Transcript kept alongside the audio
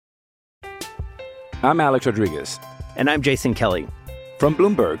I'm Alex Rodriguez. And I'm Jason Kelly. From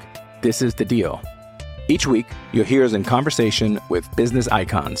Bloomberg, this is The Deal. Each week, you'll hear us in conversation with business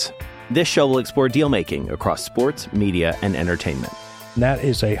icons. This show will explore deal-making across sports, media, and entertainment. That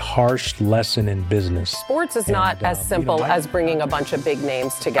is a harsh lesson in business. Sports is not as simple as bringing a bunch of big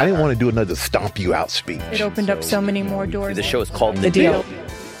names together. I didn't want to do another stomp you out speech. It opened up so many more doors. The show is called The Deal.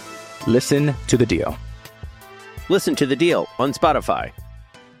 Listen to The Deal. Listen to The Deal on Spotify.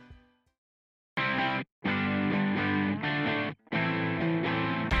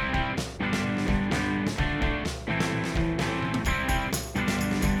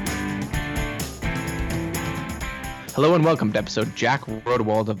 Hello and welcome to episode Jack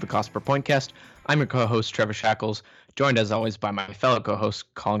Rodewald of the Cost Per Pointcast. I'm your co-host Trevor Shackles, joined as always by my fellow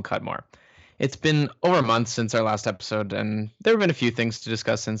co-host Colin Cudmore. It's been over a month since our last episode, and there have been a few things to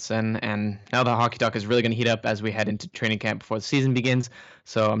discuss since then, and now the hockey talk is really going to heat up as we head into training camp before the season begins,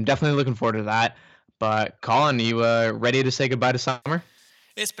 so I'm definitely looking forward to that. But Colin, are you ready to say goodbye to summer?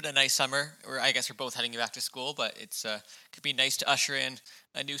 It's been a nice summer, or I guess we're both heading back to school, but it's could be nice to usher in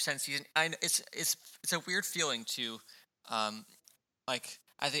a new sense season. It's a weird feeling to, like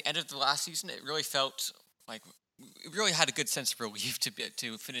at the end of the last season, it really felt like we really had a good sense of relief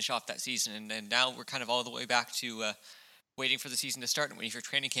to finish off that season, and now we're kind of all the way back to waiting for the season to start and waiting for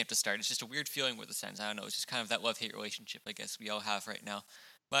training camp to start. It's just a weird feeling with the Sens. I don't know. It's just kind of that love-hate relationship I guess we all have right now.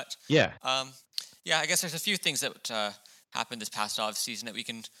 But yeah, I guess there's a few things that happened this past off season that we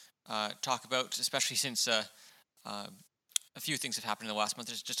can talk about, especially since a few things have happened in the last month.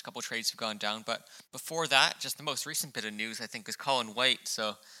 There's just a couple of trades have gone down, but before that, just the most recent bit of news I think is Colin White.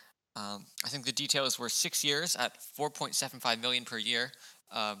 So I think the details were 6 years at $4.75 million per year,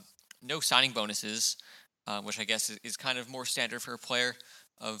 no signing bonuses, which I guess is kind of more standard for a player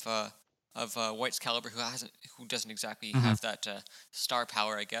of White's caliber who doesn't exactly have that star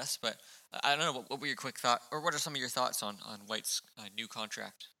power, I guess. But I don't know, what were your quick thought, or what are some of your thoughts on White's new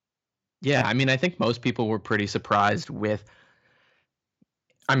contract? Yeah, I mean, I think most people were pretty surprised with,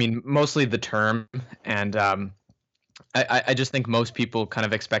 mostly the term, and I just think most people kind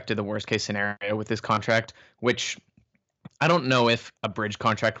of expected the worst case scenario with this contract, which I don't know if a bridge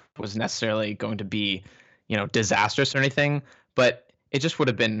contract was necessarily going to be, disastrous or anything, but it just would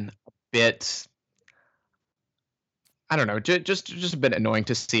have been a bit, I don't know, just a bit annoying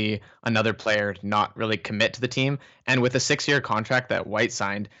to see another player not really commit to the team. And with a 6-year contract that White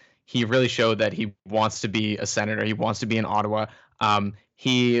signed, he really showed that he wants to be a Senator. He wants to be in Ottawa.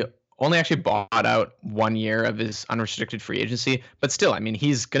 He only actually bought out 1 year of his unrestricted free agency, but still,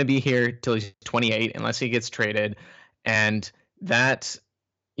 he's going to be here till he's 28 unless he gets traded. And that,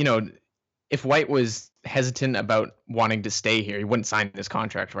 if White was hesitant about wanting to stay here, he wouldn't sign this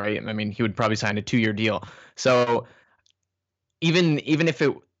contract, right? He would probably sign a 2-year deal. So even if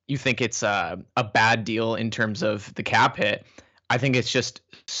you think it's a bad deal in terms of the cap hit, I think it's just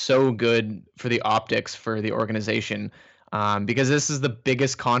so good for the optics for the organization, because this is the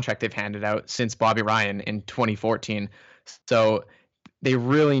biggest contract they've handed out since Bobby Ryan in 2014. So they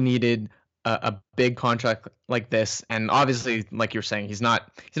really needed a big contract like this. And obviously, like you're saying, he's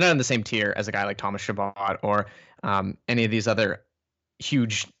not in the same tier as a guy like Thomas Chabot or any of these other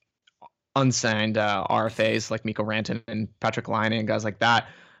huge unsigned RFAs like Mikko Rantanen and Patrick Laine and guys like that.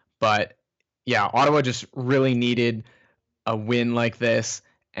 But yeah, Ottawa just really needed a win like this,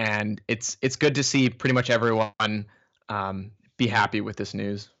 and it's good to see pretty much everyone be happy with this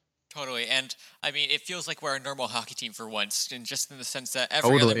news. Totally, and it feels like we're a normal hockey team for once, and just in the sense that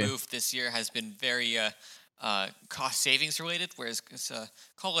every other move this year has been very cost savings related, whereas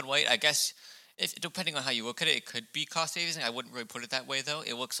Colin White, I guess, if depending on how you look at it, it could be cost savings. I wouldn't really put it that way, though.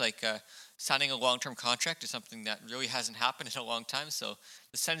 It looks like signing a long-term contract is something that really hasn't happened in a long time, so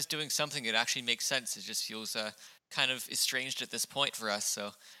the Sens doing something that actually makes sense. It just feels kind of estranged at this point for us.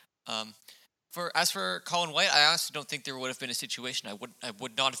 So, as for Colin White, I honestly don't think there would have been a situation I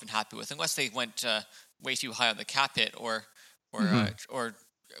would not have been happy with, unless they went way too high on the cap hit, or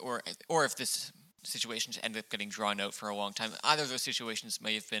if this situation ended up getting drawn out for a long time. Either of those situations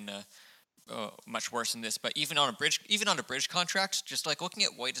may have been much worse than this. But even on a bridge contract, just like looking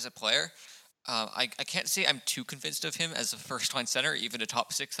at White as a player, I can't say I'm too convinced of him as a first-line center, even a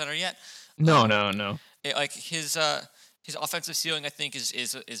top 6 center yet. No. Like his offensive ceiling, I think,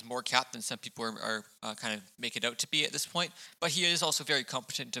 is more capped than some people are kind of make it out to be at this point. But he is also very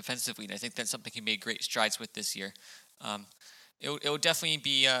competent defensively, and I think that's something he made great strides with this year. It will definitely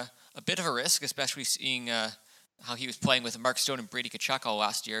be a bit of a risk, especially seeing how he was playing with Mark Stone and Brady Tkachuk all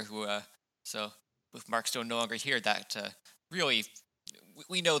last year. So with Mark Stone no longer here, that really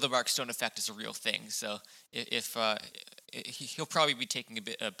we know the Mark Stone effect is a real thing. So if he'll probably be taking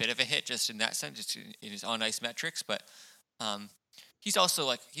a bit of a hit just in that sense, just in his on ice metrics. But he's also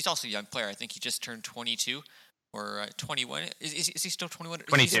a young player. I think he just turned 22 or 21. Is he still 21?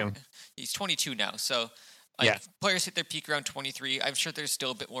 22. He's 22 now. So players hit their peak around 23. I'm sure there's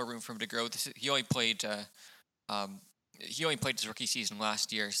still a bit more room for him to grow. He only played his rookie season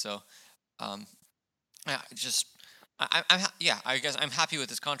last year. So I guess I'm happy with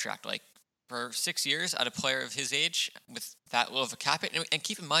his contract. Like, for 6 years at a player of his age with that low of a cap hit, and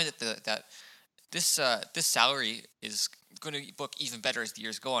keep in mind that this salary is going to look even better as the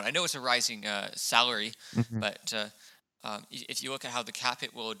years go on. I know it's a rising salary, but if you look at how the cap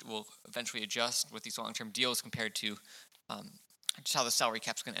hit will eventually adjust with these long-term deals compared to just how the salary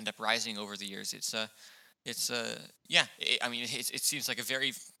cap's going to end up rising over the years, it seems like a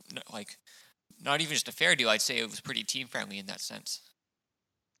very, like, not even just a fair deal. I'd say it was pretty team friendly in that sense.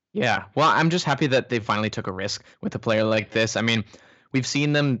 Yeah, well, I'm just happy that they finally took a risk with a player like this. I mean, we've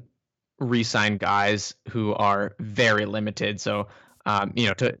seen them re-sign guys who are very limited. So,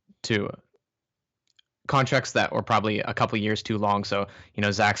 to contracts that were probably a couple years too long. So,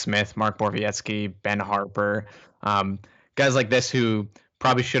 Zach Smith, Mark Borowiecki, Ben Harper, guys like this who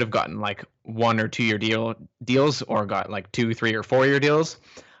probably should have gotten like 1 or 2 year deals or got like 2, 3, or 4 year deals.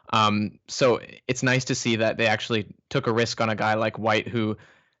 So it's nice to see that they actually took a risk on a guy like White who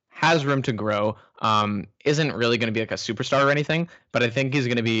has room to grow, isn't really going to be like a superstar or anything, but I think he's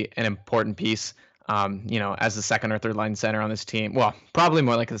going to be an important piece, as the second or third line center on this team. Well, probably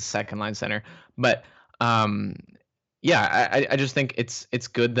more like a second line center, but I just think it's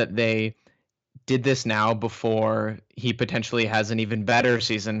good that they did this now before he potentially has an even better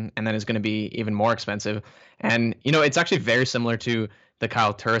season and then is going to be even more expensive. And, it's actually very similar to the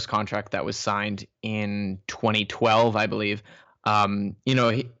Kyle Turris contract that was signed in 2012, I believe.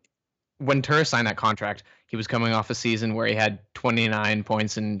 When Turris signed that contract, he was coming off a season where he had 29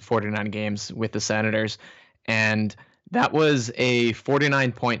 points in 49 games with the Senators, and that was a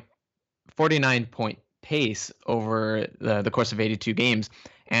 49 point pace over the course of 82 games.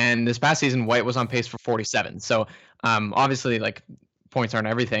 And this past season, White was on pace for 47. So obviously, like, points aren't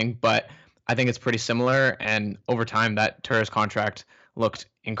everything, but I think it's pretty similar. And over time, that Turris contract looked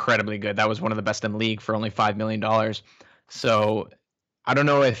incredibly good. That was one of the best in the league for only $5 million. So I don't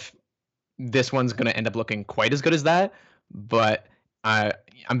know if this one's going to end up looking quite as good as that, but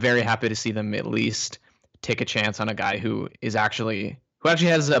I'm very happy to see them at least take a chance on a guy who actually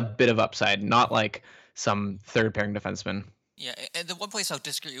has a bit of upside, not like some third pairing defenseman. Yeah, and the one place I'll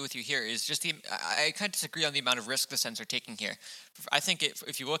disagree with you here is just I kind of disagree on the amount of risk the Sens are taking here. I think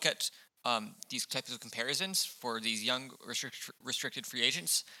if you look at these types of comparisons for these young restricted free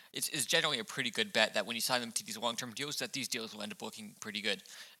agents, it's generally a pretty good bet that when you sign them to these long-term deals, that these deals will end up looking pretty good.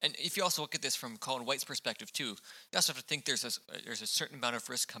 And if you also look at this from Colin White's perspective too, you also have to think there's a certain amount of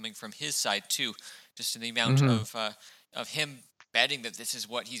risk coming from his side too, just in the amount of him betting that this is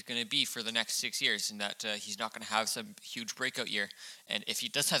what he's going to be for the next 6 years, and that he's not going to have some huge breakout year. And if he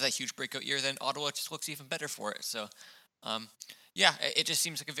does have that huge breakout year, then Ottawa just looks even better for it. So, it just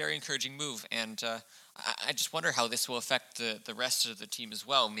seems like a very encouraging move, and I just wonder how this will affect the rest of the team as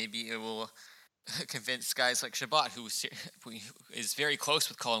well. Maybe it will convince guys like Chabot, who is very close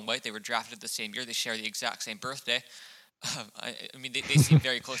with Colin White. They were drafted the same year. They share the exact same birthday. They seem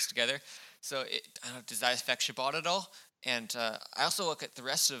very close together. So, does that affect Chabot at all? And I also look at the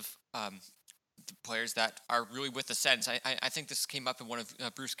rest of the players that are really with the Sens. I think this came up in one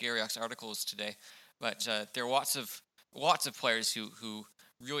of Bruce Garriock's articles today, but there are lots of players who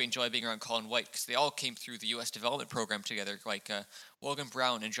really enjoy being around Colin White because they all came through the U.S. development program together, like Logan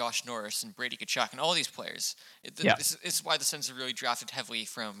Brown and Josh Norris and Brady Tkachuk and all these players. This is why the Sens have really drafted heavily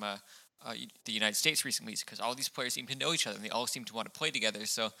from the United States recently, because all these players seem to know each other and they all seem to want to play together.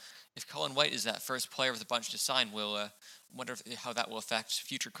 So if Colin White is that first player of the bunch to sign, we'll wonder how that will affect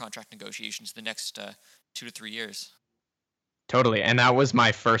future contract negotiations the next 2 to 3 years. Totally. And that was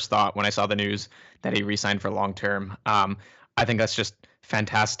my first thought when I saw the news that he re-signed for long term. I think that's just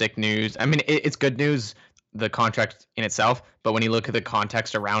fantastic news. I mean, it's good news, the contract in itself, but when you look at the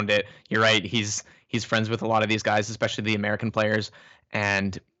context around it, you're right. He's friends with a lot of these guys, especially the American players.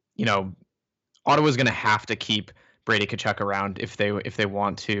 And, Ottawa's going to have to keep Brady Tkachuk around if they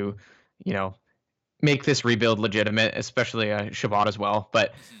want to, make this rebuild legitimate, especially Chabot as well.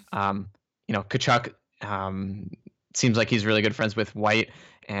 But, Tkachuk seems like he's really good friends with White,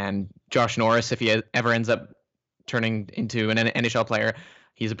 and Josh Norris, if he ever ends up turning into an NHL player,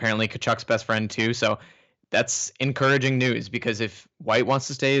 he's apparently Tkachuk's best friend too. So that's encouraging news, because if White wants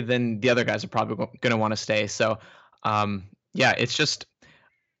to stay, then the other guys are probably going to want to stay. So, it's just,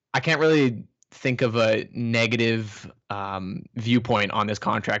 I can't really think of a negative viewpoint on this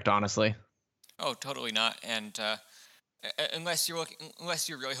contract, honestly. Oh, totally not. And unless you're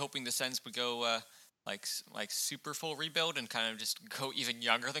really hoping the Sens would go like super full rebuild and kind of just go even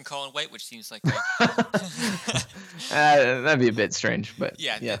younger than Colin White, which seems like that'd be a bit strange, but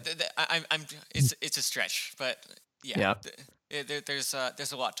yeah. It's a stretch, but yeah. There's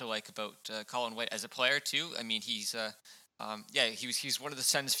a lot to like about Colin White as a player too. I mean, he's one of the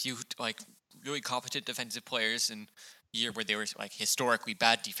Sens' few like really competent defensive players in a year where they were like historically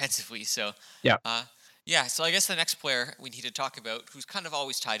bad defensively. So so I guess the next player we need to talk about, who's kind of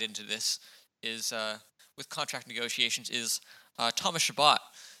always tied into this, is with contract negotiations, is Thomas Chabot,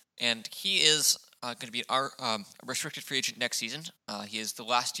 and he is going to be a restricted free agent next season. He is the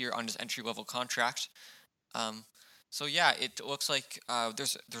last year on his entry-level contract. So yeah, it looks like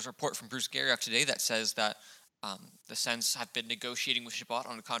there's a report from Bruce Garriock today that says that the Sens have been negotiating with Chabot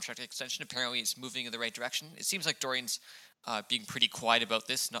on a contract extension. Apparently, it's moving in the right direction. It seems like Dorian's being pretty quiet about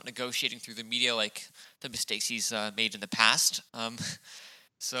this, not negotiating through the media like the mistakes he's made in the past.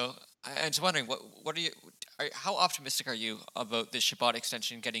 So I'm just wondering, how optimistic are you about this Chabot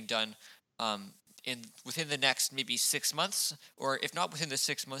extension getting done within the next maybe 6 months, or if not within the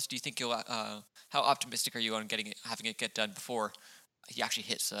 6 months, do you think you'll? How optimistic are you on having it get done before he actually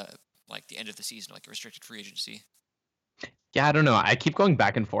hits like the end of the season, like a restricted free agency? Yeah, I don't know. I keep going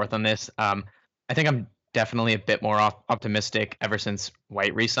back and forth on this. I think I'm definitely a bit more optimistic ever since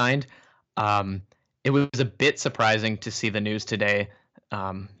White re-signed. It was a bit surprising to see the news today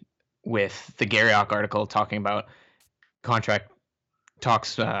with the Garriock article talking about contract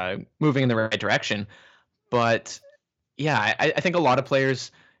talks moving in the right direction. But yeah, I think a lot of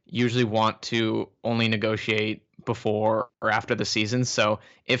players usually want to only negotiate before or after the season. So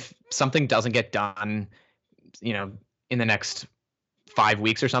if something doesn't get done, in the next 5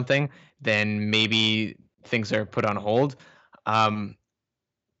 weeks or something, then maybe things are put on hold. But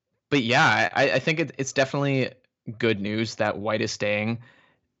yeah, I think it's definitely good news that White is staying.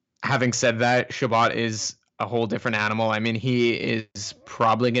 Having said that, Chabot is a whole different animal. I mean, he is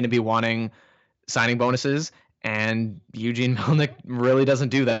probably going to be wanting signing bonuses, and Eugene Melnyk really doesn't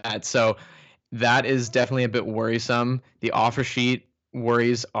do that. So that is definitely a bit worrisome. The offer sheet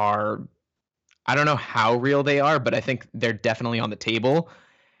worries are, I don't know how real they are, but I think they're definitely on the table,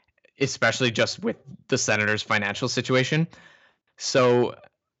 especially just with the Senators' financial situation. So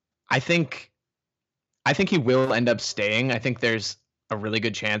I think he will end up staying. I think there's a really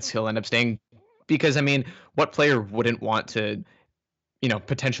good chance he'll end up staying because, I mean, what player wouldn't want to,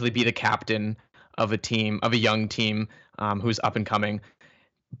 potentially be the captain of a young team who's up and coming?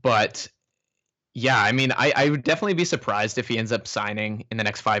 But yeah, I mean, I would definitely be surprised if he ends up signing in the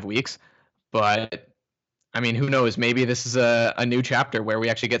next 5 weeks. But I mean, who knows? Maybe this is a new chapter where we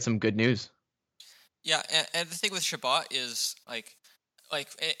actually get some good news. Yeah, and the thing with Chabot is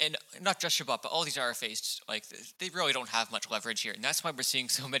and not just Chabot, but all these RFAs, like they really don't have much leverage here, and that's why we're seeing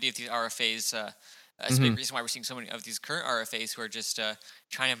so many of these RFAs. That's a big reason why we're seeing so many of these current RFAs who are just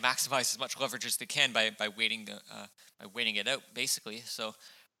trying to maximize as much leverage as they can by waiting it out, basically. So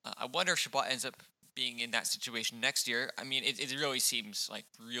I wonder if Chabot ends up being in that situation next year. I mean, it really seems like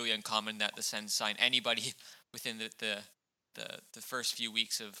really uncommon that the Sens sign anybody within the first few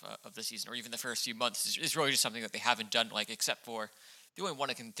weeks of the season, or even the first few months. It's really just something that they haven't done, like, except for the only one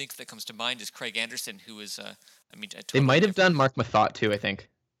I can think that comes to mind is Craig Anderson, who is they might have done Mark Mathot too, I think.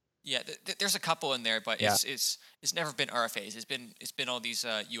 Yeah, there's a couple in there, but it's never been RFAs. It's been all these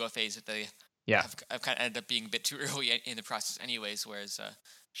UFAs that they have kind of ended up being a bit too early in the process, anyways. Whereas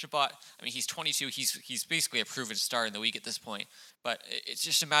Chabot, I mean, he's 22. He's basically a proven star in the league at this point. But it's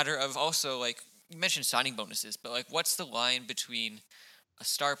just a matter of also, like, you mentioned signing bonuses, but like, what's the line between a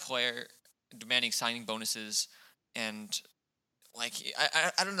star player demanding signing bonuses and, like,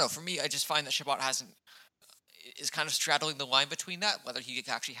 I don't know. For me, I just find that Chabot is kind of straddling the line between that, whether he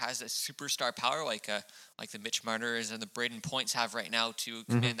actually has a superstar power like the Mitch Marners and the Braden Points have right now to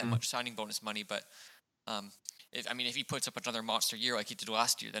command that much signing bonus money. But if he puts up another monster year like he did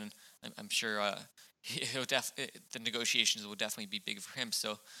last year, then I'm sure the negotiations will definitely be big for him.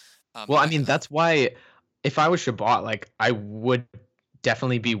 So, that's why if I was Chabot, like, I would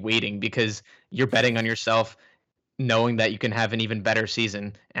definitely be waiting, because you're betting on yourself, knowing that you can have an even better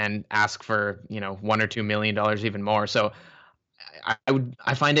season and ask for, $1 or $2 million even more. So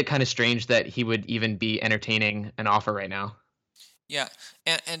I find it kind of strange that he would even be entertaining an offer right now. Yeah.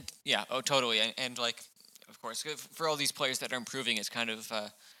 And yeah, oh, totally. And like, of course, for all these players that are improving, it's kind of,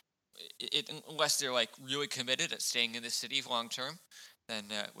 unless they're like really committed at staying in this city long term, then,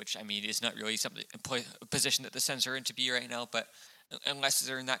 which I mean, is not really a position that the Sens are in to be right now. But unless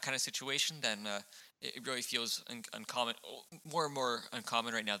they're in that kind of situation, then it really feels uncommon, more and more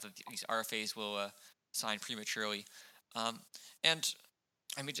uncommon right now that these RFAs will sign prematurely. And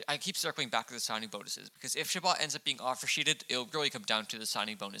I mean, I keep circling back to the signing bonuses, because if Chabot ends up being offer sheeted, it'll really come down to the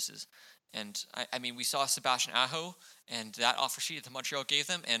signing bonuses. And I mean, we saw Sebastian Aho and that offer sheet that Montreal gave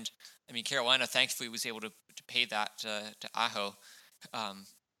them, and I mean, Carolina thankfully was able to pay that to Aho.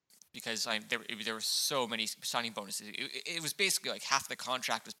 Because there were so many signing bonuses. It was basically like half the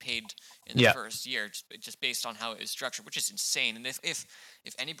contract was paid in the first year, just based on how it was structured, which is insane. And if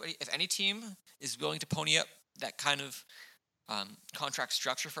any team is willing to pony up that kind of contract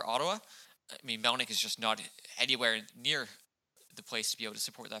structure for Ottawa, I mean, Melnyk is just not anywhere near the place to be able to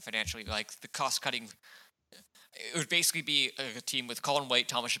support that financially. Like, the cost cutting, it would basically be a team with Colin White,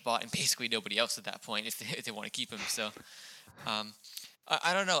 Thomas Chabot, and basically nobody else at that point if they want to keep him. So.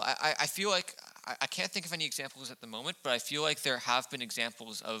 I don't know. I feel like I can't think of any examples at the moment, but I feel like there have been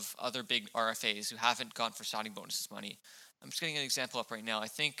examples of other big RFAs who haven't gone for signing bonuses money. I'm just getting an example up right now. I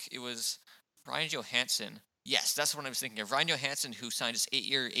think it was Ryan Johansson. Yes, that's what I was thinking of. Ryan Johansson, who signed his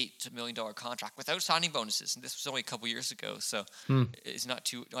 8-year, $8 million contract without signing bonuses, and this was only a couple years ago, so it's not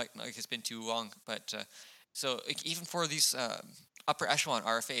too like it's been too long. But so like, even for these upper echelon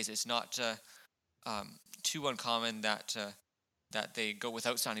RFAs, it's not too uncommon that they go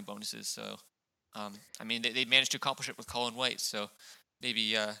without signing bonuses. So, I mean, they managed to accomplish it with Colin White. So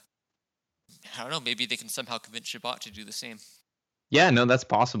maybe, I don't know, maybe they can somehow convince Chabot to do the same. Yeah, no, that's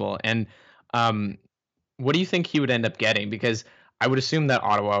possible. And what do you think he would end up getting? Because I would assume that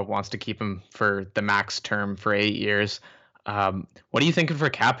Ottawa wants to keep him for the max term for 8 years. What are you thinking for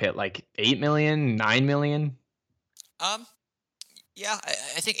cap hit? Like 8 million, 9 million? Yeah,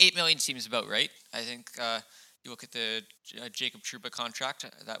 I think 8 million seems about right. I think, you look at the Jacob Trouba contract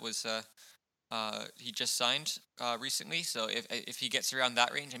that was he just signed recently. So if he gets around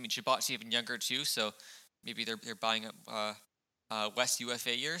that range, I mean, Chabot's even younger too. So maybe they're buying up less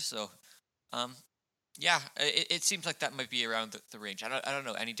UFA years. So yeah, it seems like that might be around the range. I don't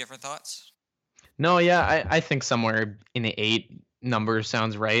know. Any different thoughts? No, yeah, I think somewhere in the 8 number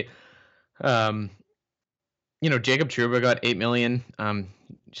sounds right. Jacob Trouba got 8 million.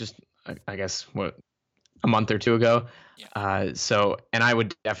 Just I guess a month or two ago. Yeah. And I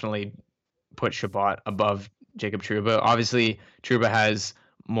would definitely put Chabot above Jacob Trouba. Obviously, Trouba has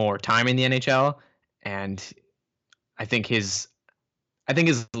more time in the NHL, and I think his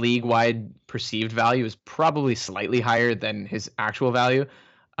league-wide perceived value is probably slightly higher than his actual value.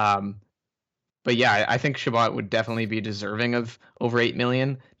 But yeah, I think Chabot would definitely be deserving of over 8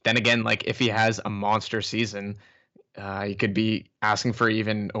 million. Then again, like, if he has a monster season, he could be asking for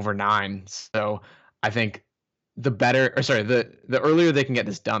even over 9. So I think the earlier they can get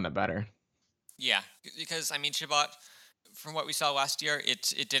this done, the better. Yeah, because I mean, Chabot, from what we saw last year,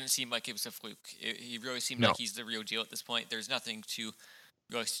 it didn't seem like it was a fluke. He really seemed like he's the real deal at this point. There's nothing to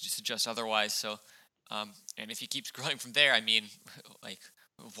really suggest otherwise. So, and if he keeps growing from there, I mean, like,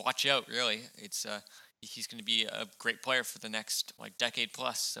 watch out. Really, it's he's going to be a great player for the next decade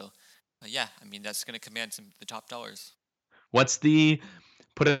plus. So, yeah, I mean, that's going to command the top dollars.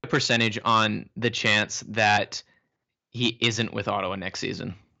 Put a percentage on the chance that he isn't with Ottawa next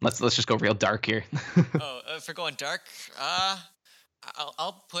season. Let's just go real dark here. If we're going dark,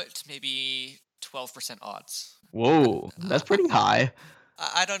 I'll put maybe 12% odds. Whoa, that's pretty high.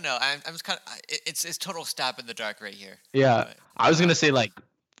 I don't know. I'm just kind of it's total stab in the dark right here. Yeah, but, I was gonna say like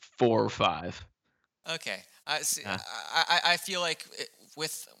 4 or 5. Okay, I feel like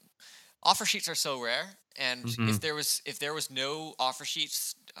with offer sheets are so rare. And if there was no offer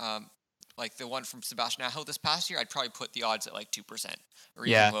sheets, like the one from Sebastian Aho this past year, I'd probably put the odds at like 2% or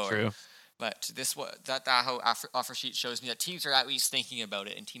even lower. True. But that Aho offer sheet shows me that teams are at least thinking about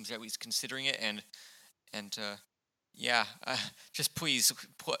it, and teams are at least considering it, and just please,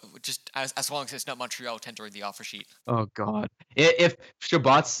 just as long as it's not Montreal tendering the offer sheet. Oh God! If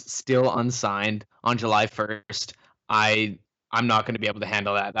Chabot's still unsigned on July 1st, I'm not going to be able to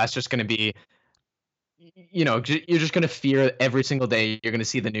handle that. That's just going to be. You're just going to fear every single day you're going to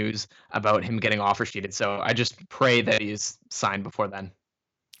see the news about him getting offer sheeted. So I just pray that he's signed before then.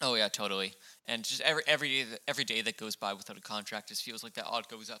 Oh yeah, totally. And just every day that goes by without a contract just feels like that odd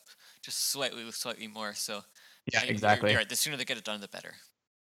goes up just slightly more. So yeah, exactly. You're right. The sooner they get it done, the better.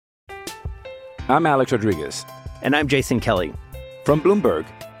 I'm Alex Rodriguez. And I'm Jason Kelly. From Bloomberg,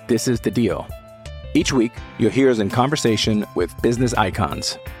 this is The Deal. Each week, you'll hear us in conversation with business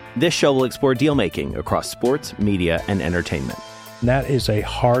icons. This show will explore deal-making across sports, media, and entertainment. And that is a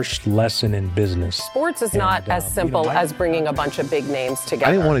harsh lesson in business. Sports is not as simple as bringing a bunch of big names together.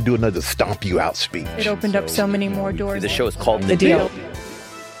 I didn't want to do another stomp you out speech. It opened up so many more doors. The show is called The Deal.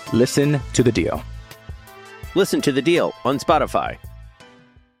 Listen to the deal. Listen to The Deal on Spotify.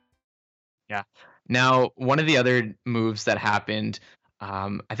 Yeah. Now, one of the other moves that happened,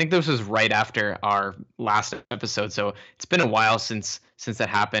 I think this was right after our last episode, so it's been a while since that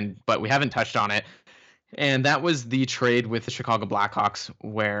happened, but we haven't touched on it. And that was the trade with the Chicago Blackhawks,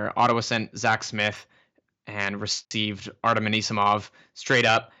 where Ottawa sent Zach Smith and received Artem Anisimov straight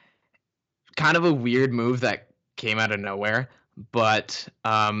up. Kind of a weird move that came out of nowhere, but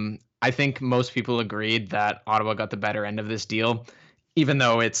I think most people agreed that Ottawa got the better end of this deal, even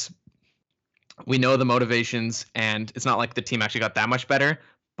though we know the motivations and it's not like the team actually got that much better,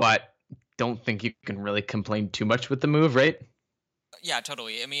 but don't think you can really complain too much with the move, right? Yeah,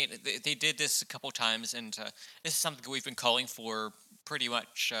 totally. I mean, they did this a couple times, and this is something we've been calling for pretty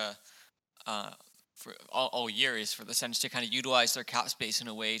much for all year, is for the Sens to kind of utilize their cap space in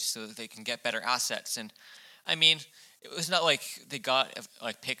a way so that they can get better assets. And I mean, it was not like they got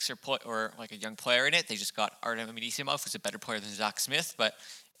like picks or like a young player in it. They just got Artem Anisimov, who's a better player than Zach Smith. But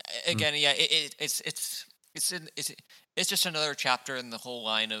again, yeah, it's just another chapter in the whole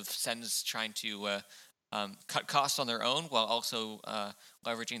line of Sens trying to cut costs on their own while also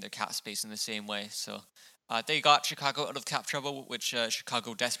leveraging their cap space in the same way. So they got Chicago out of cap trouble, which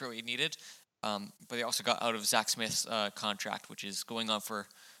Chicago desperately needed, but they also got out of Zach Smith's contract, which is going on for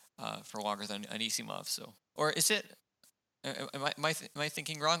longer than Anisimov. So, or is it? Am I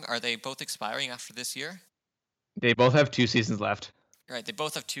thinking wrong? Are they both expiring after this year? They both have 2 seasons left. Right, they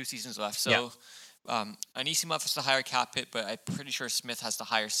both have 2 seasons left. So. Yeah. Anisimov has the higher cap hit, but I'm pretty sure Smith has the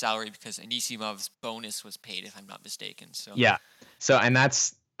higher salary because Anisimov's bonus was paid, if I'm not mistaken. So yeah, so and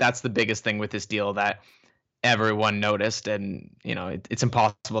that's the biggest thing with this deal that everyone noticed, and you know it's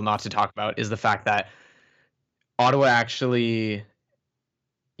impossible not to talk about, is the fact that Ottawa actually,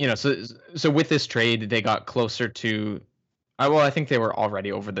 you know, so with this trade they got closer to, well, I think they were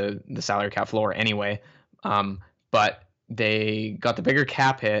already over the salary cap floor anyway, but they got the bigger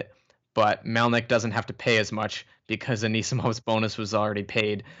cap hit. But Melnyk doesn't have to pay as much because Anisimov's bonus was already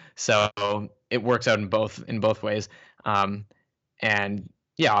paid, so it works out in both ways. And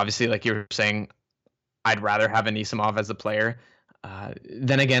yeah, obviously, like you were saying, I'd rather have Anisimov as a player.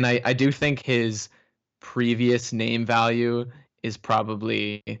 Then again, I do think his previous name value is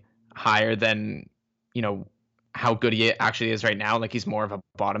probably higher than, you know, how good he actually is right now. Like, he's more of a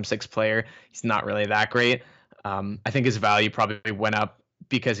bottom 6 player. He's not really that great. I think his value probably went up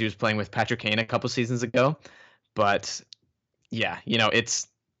because he was playing with Patrick Kane a couple seasons ago. But yeah, you know, it's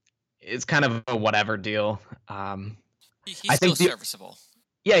kind of a whatever deal. He's still serviceable.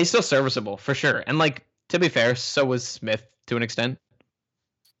 Yeah, he's still serviceable for sure. And like, to be fair, so was Smith to an extent.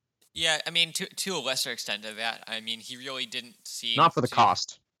 Yeah, I mean, to a lesser extent of that. I mean, he really didn't seem not for the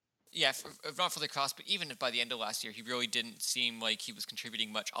cost. Yeah, not for the cost, but even by the end of last year, he really didn't seem like he was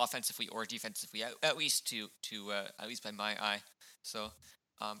contributing much offensively or defensively, at least at least by my eye. So,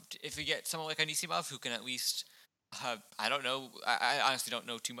 if we get someone like Anisimov who can at least, I don't know, I honestly don't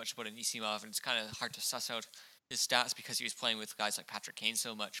know too much about Anisimov, and it's kind of hard to suss out his stats because he was playing with guys like Patrick Kane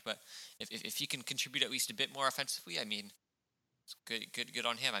so much. But if he can contribute at least a bit more offensively, I mean, it's good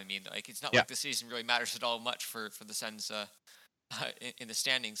on him. I mean, like, it's not like the season really matters at all much for the Sens in the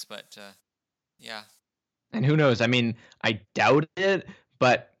standings, but yeah. And who knows? I mean, I doubt it,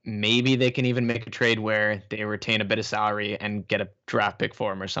 but maybe they can even make a trade where they retain a bit of salary and get a draft pick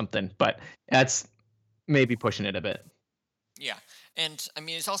for him or something. But that's maybe pushing it a bit. Yeah, and I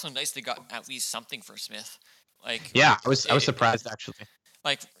mean, it's also nice they got at least something for Smith. Like, yeah, I was surprised actually.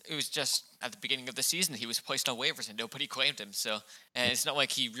 Like, it was just at the beginning of the season he was placed on waivers and nobody claimed him. So, and it's not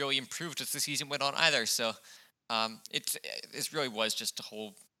like he really improved as the season went on either. So, it really was just a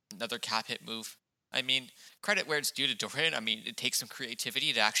whole another cap hit move. I mean, credit where it's due to Dorian. I mean, it takes some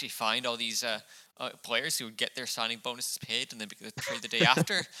creativity to actually find all these players who would get their signing bonuses paid and then get the trade the day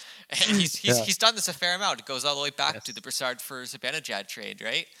after. And he's done this a fair amount. It goes all the way back to the Brassard for Zibanejad trade,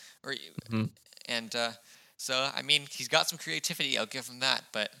 right? So I mean, he's got some creativity. I'll give him that.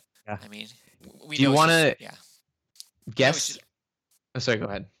 But I mean, we do you want to guess? Sorry, go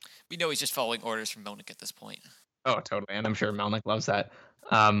ahead. We know he's just following orders from Melnyk at this point. Oh, totally, and I'm sure Melnyk loves that.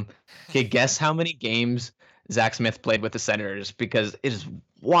 Okay, guess how many games Zach Smith played with the Senators, because it is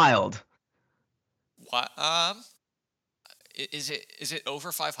wild. What? Is it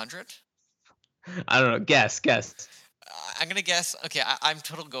over 500? I don't know. Guess. I'm gonna guess. Okay, I'm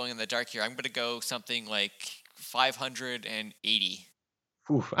total going in the dark here. I'm gonna go something like 580.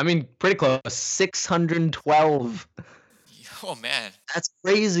 Oof, I mean, pretty close. 612. Oh man. That's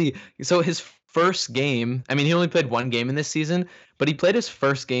crazy. So his first game, I mean, he only played one game in this season, but he played his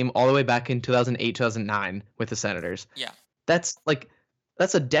first game all the way back in 2008, 2009 with the Senators. Yeah. That's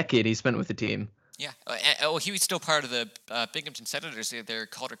a decade he spent with the team. Yeah. He was still part of the Binghamton Senators, their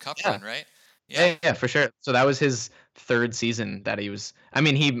Calder Cup Yeah. run, right? Yeah, for sure. So that was his third season that he was. I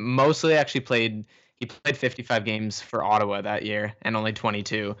mean, he mostly actually played. He played 55 games for Ottawa that year, and only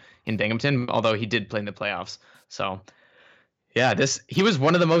 22 in Binghamton. Although he did play in the playoffs. So, yeah, he was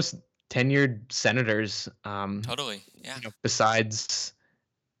one of the most tenured Senators. Totally. Yeah. Besides,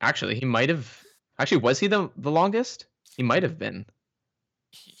 actually, he might have. Actually, was he the longest? He might have been.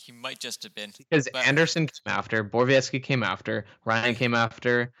 He might just have been. Because Anderson came after, Borowiecki came after, Ryan came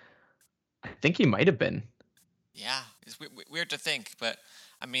after. I think he might have been. Yeah, it's weird to think, but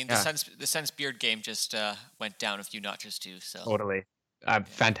I mean, the Sens beard game just went down a few notches too. So Totally,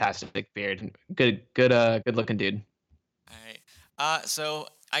 fantastic beard, good looking dude. All right, so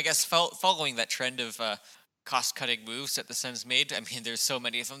I guess following that trend of cost cutting moves that the Sens made, I mean, there's so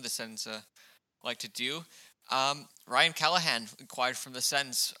many of them the Sens like to do. Ryan Callahan acquired from the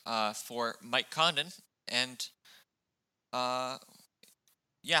Sens for Mike Condon, and yeah.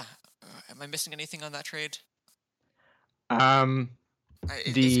 Am I missing anything on that trade?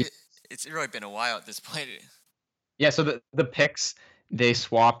 It's really been a while at this point. Yeah, so the picks they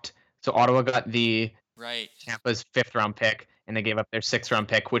swapped. So Ottawa got the Tampa's 5th round pick, and they gave up their 6th round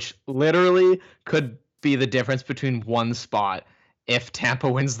pick, which literally could be the difference between one spot if Tampa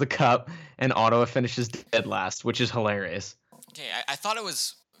wins the Cup and Ottawa finishes dead last, which is hilarious. Okay, I thought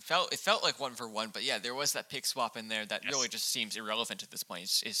it felt like 1-for-1, but yeah, there was that pick swap in there that really just seems irrelevant at this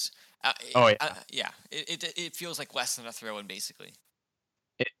point. It feels like less than a throw-in, basically.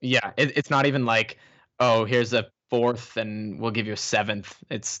 It's not even like, oh, here's a 4th and we'll give you a 7th.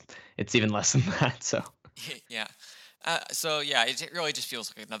 It's even less than that. So yeah. It really just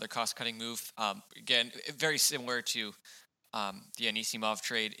feels like another cost-cutting move. Again, very similar to the Anisimov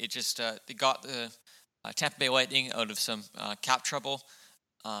trade. It just they got the Tampa Bay Lightning out of some cap trouble.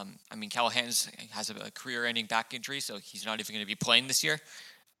 I mean, Callahan has a career-ending back injury, so he's not even going to be playing this year.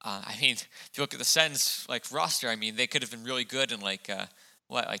 I mean, if you look at the Sens roster, I mean, they could have been really good in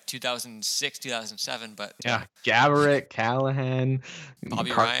 2006, 2007, but Gaborik, Callahan,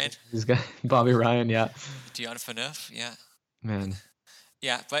 Ryan, Bobby Ryan, Dion Phaneuf, man,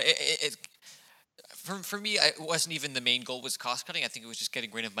 but it for me, it wasn't even the main goal was cost cutting. I think it was just getting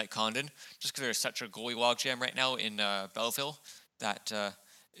rid of Mike Condon, just because there's such a goalie logjam right now in Belleville that.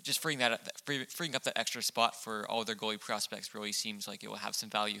 Just freeing up that extra spot for all their goalie prospects really seems like it will have some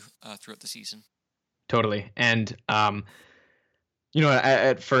value throughout the season. Totally, and at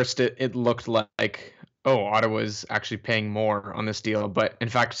first it looked like Ottawa's actually paying more on this deal, but in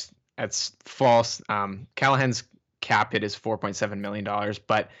fact that's false. Callahan's cap hit is $4.7 million,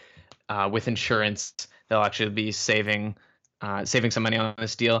 but with insurance they'll actually be saving some money on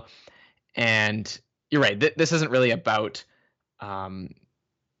this deal. And you're right, this isn't really about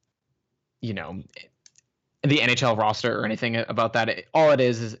the NHL roster or anything about that. All it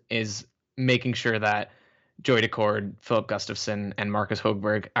is making sure that Joey Decord, Philip Gustafsson, and Marcus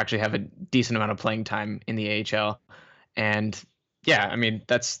Högberg actually have a decent amount of playing time in the AHL. And I mean,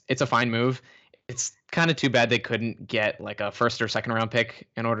 it's a fine move. It's kind of too bad they couldn't get like a 1st or 2nd round pick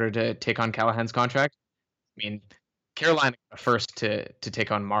in order to take on Callahan's contract. I mean, Carolina got first to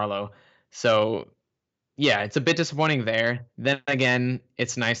take on Marleau. So it's a bit disappointing there. Then again,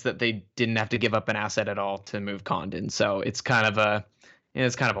 it's nice that they didn't have to give up an asset at all to move Condon. So it's kind of a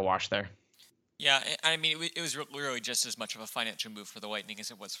wash there. Yeah, I mean, it was really just as much of a financial move for the Lightning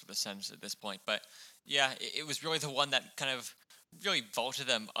as it was for the Sens at this point. But yeah, it was really the one that kind of really vaulted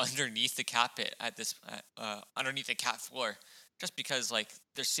them underneath the cap hit at this underneath the cap floor, just because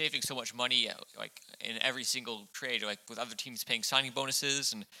they're saving so much money in every single trade, with other teams paying signing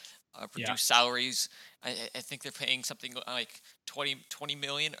bonuses and reduced salaries. I think they're paying something like 20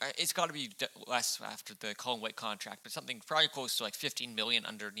 million. It's got to be less after the Colin White contract, but something probably close to 15 million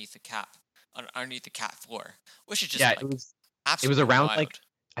underneath the cap floor, which is just it was around wild.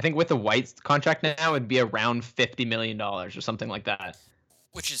 I think with the White contract now it'd be around $50 million or something like that,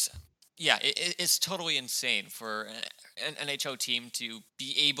 which is it's totally insane for an NHL team to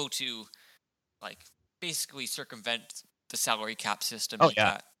be able to basically circumvent the salary cap system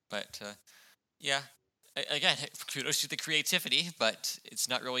that. But again, kudos to the creativity, but it's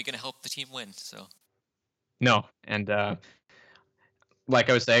not really going to help the team win. So no, and like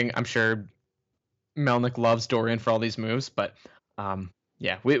I was saying, I'm sure Melnyk loves Dorion for all these moves, but I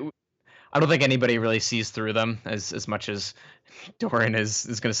don't think anybody really sees through them as much as Dorion is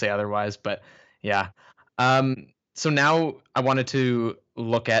going to say otherwise. But So now I wanted to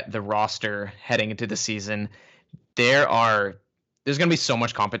look at the roster heading into the season. There's going to be so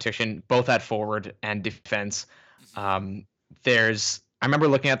much competition, both at forward and defense. I remember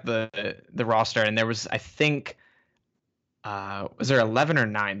looking at the roster, and there was, I think, was there 11 or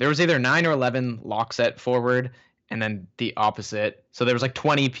 9? There was either 9 or 11 locks at forward, and then the opposite. So there was like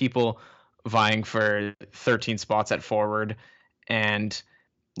 20 people vying for 13 spots at forward, and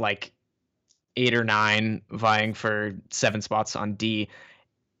like 8 or 9 vying for 7 spots on D.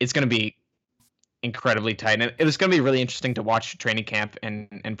 It's going to be incredibly tight, and it's going to be really interesting to watch training camp and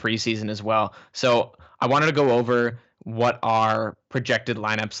preseason as well. So I wanted to go over what our projected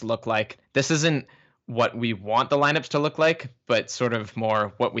lineups look like. This isn't what we want the lineups to look like, but sort of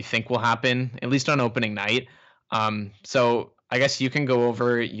more what we think will happen, at least on opening night. So I guess you can go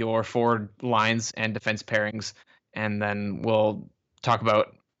over your forward lines and defense pairings, and then we'll talk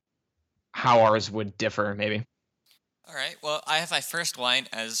about how ours would differ, maybe. All right. Well, I have my first line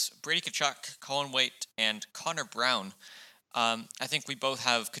as Brady Tkachuk, Colin White, and Connor Brown. I think we both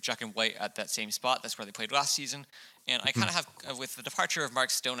have Tkachuk and White at that same spot. That's where they played last season. And I kind of have, with the departure of Mark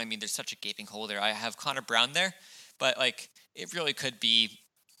Stone, I mean, there's such a gaping hole there. I have Connor Brown there, but like it really could be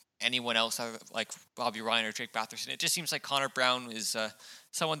anyone else, like Bobby Ryan or Drake Batherson. It just seems like Connor Brown is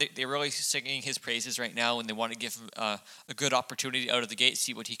someone they're really singing his praises right now, and they want to give him a good opportunity out of the gate,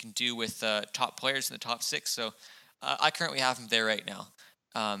 see what he can do with top players in the top 6. So I currently have him there right now.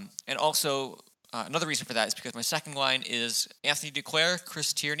 And also, another reason for that is because my second line is Anthony Duclair,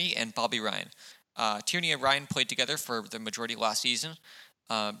 Chris Tierney, and Bobby Ryan. Tierney and Ryan played together for the majority of last season.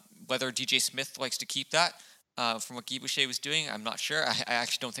 Whether DJ Smith likes to keep that from what Guy Boucher was doing, I'm not sure. I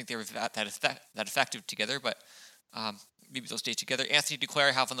actually don't think they were that effective together, but maybe they'll stay together. Anthony Duclair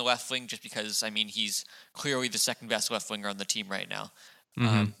I have on the left wing just because, I mean, he's clearly the second best left winger on the team right now.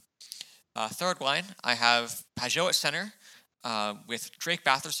 Third line, I have Pajot at center with Drake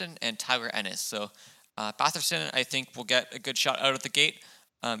Batherson and Tyler Ennis. So Batherson, I think, will get a good shot out of the gate.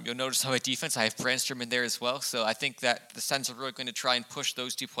 You'll notice on my defense, I have Brandstrom in there as well. So I think that the Sens are really going to try and push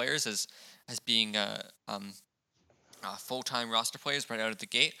those two players as being full-time roster players right out of the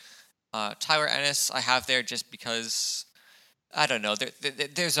gate. Tyler Ennis, I have there just because, I don't know,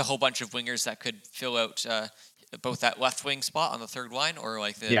 there's a whole bunch of wingers that could fill out both that left wing spot on the third line or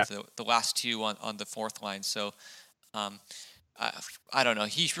like the last two on the fourth line. So I don't know.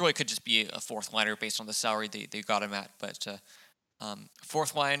 He really could just be a fourth liner based on the salary they got him at. But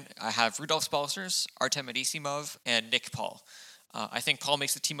fourth line, I have Rudolph Balcers, Artem Anisimov, and Nick Paul. I think Paul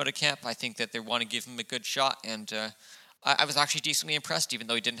makes the team out of camp. I think that they want to give him a good shot, and I was actually decently impressed, even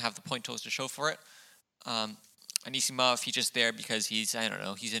though he didn't have the point totals to show for it. Anisimov, he's just there because he's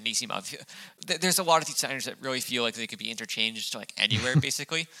Anisimov. There's a lot of these centers that really feel like they could be interchanged to like anywhere,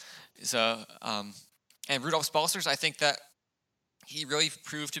 basically. So, and Rudolph Balcers, I think that he really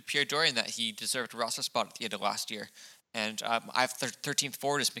proved to Pierre Dorian that he deserved a roster spot at the end of last year. And I have 13th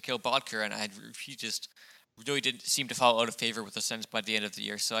forward is Mikhail Bodker, and he just really didn't seem to fall out of favor with the Sens by the end of the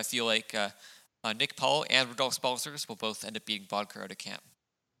year. So I feel like Nick Paul and Rudolph Balcers will both end up beating Bodker out of camp.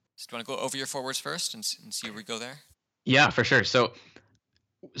 So do you want to go over your forwards first and see where we go there? Yeah, for sure. So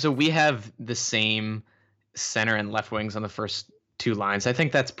we have the same center and left wings on the first two lines. I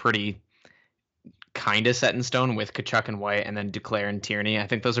think that's pretty kind of set in stone with Tkachuk and White, and then Duclair and Tierney. I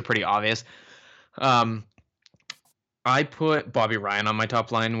think those are pretty obvious. I put Bobby Ryan on my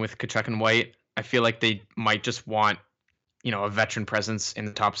top line with Tkachuk and White. I feel like they might just want, a veteran presence in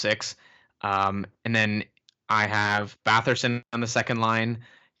the top 6. And then I have Batherson on the second line,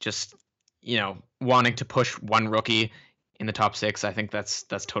 just, wanting to push one rookie in the top 6. I think that's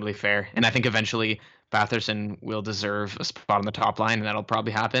totally fair. And I think eventually Batherson will deserve a spot on the top line, and that'll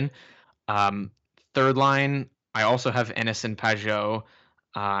probably happen. Third line, I also have Ennis and Pajot.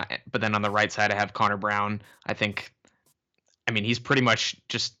 But then on the right side, I have Connor Brown. He's pretty much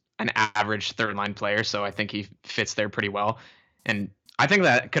just an average third line player, so I think he fits there pretty well. And I think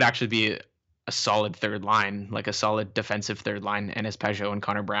that could actually be a solid third line, like a solid defensive third line, Ennis, Pajot, and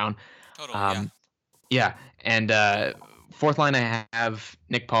Connor Brown. Totally, yeah. And fourth line, I have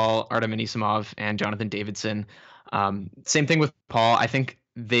Nick Paul, Artem Anisimov, and Jonathan Davidson. Same thing with Paul. I think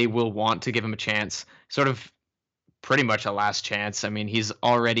they will want to give him a chance, sort of pretty much a last chance. He's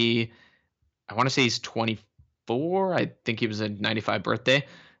already, I want to say he's 24. I think he was a 95 birthday.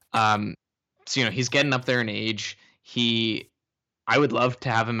 So, he's getting up there in age. I would love to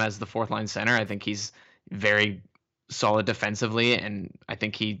have him as the fourth line center. I think he's very solid defensively, and I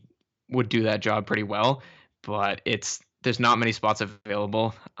think he would do that job pretty well, but there's not many spots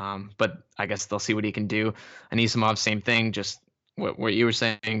available. But I guess they'll see what he can do. Anisimov, same thing, just what you were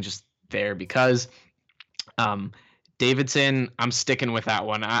saying, just there because Davidson, I'm sticking with that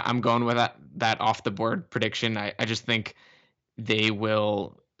one. I'm going with that off the board prediction. I just think they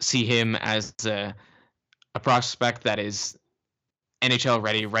will see him as a prospect that is NHL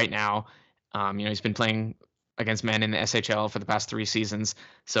ready right now. He's been playing against men in the SHL for the past 3 seasons,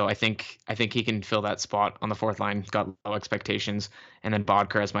 so I think he can fill that spot on the fourth line. Got low expectations, and then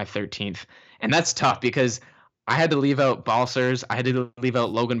Bodker as my 13th, and that's tough because I had to leave out Balcers. I had to leave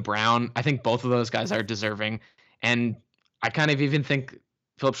out Logan Brown. I think both of those guys are deserving, and I kind of even think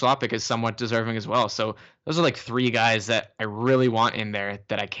Philip Schlopik is somewhat deserving as well. So those are like 3 guys that I really want in there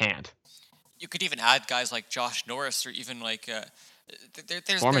that I can't. You could even add guys like Josh Norris, or even like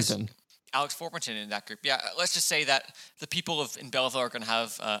there's Alex Formenton in that group. Yeah, let's just say that the people in Belleville are going to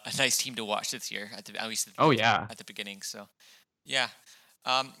have a nice team to watch this year, at least at the beginning. So, yeah.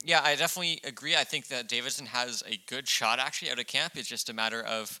 I definitely agree. I think that Davidson has a good shot actually out of camp. It's just a matter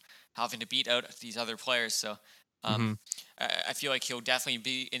of having to beat out these other players. So, I feel like he'll definitely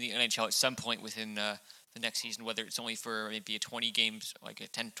be in the NHL at some point within the next season, whether it's only for maybe a 20 games, like a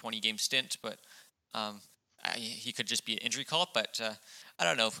 10, 20 game stint, but he could just be an injury call. But I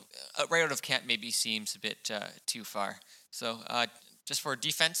don't know. Right out of camp maybe seems a bit too far. So just for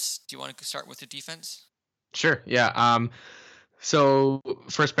defense, do you want to start with the defense? Sure. Yeah. So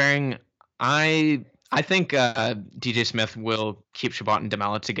first pairing, I think DJ Smith will keep Chabot and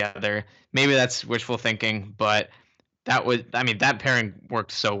DeMelo together. Maybe that's wishful thinking, but that pairing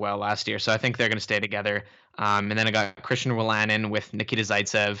worked so well last year, so I think they're going to stay together. And then I got Christian Wolanin with Nikita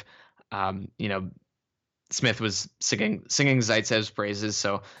Zaitsev. Smith was singing Zaitsev's praises,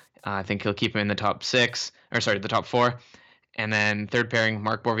 so I think he'll keep him in the top 4. And then third pairing,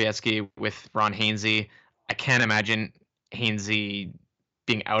 Mark Borowiecki with Ron Hainsey. I can't imagine Hainsey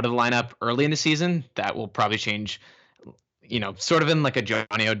being out of the lineup early in the season. That will probably change, sort of in like a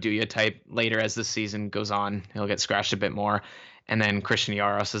Johnny Oduya type later as the season goes on. He'll get scratched a bit more. And then Christian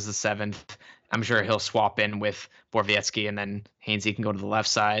Jaros is the 7th. I'm sure he'll swap in with Borowiecki, and then Hainsey can go to the left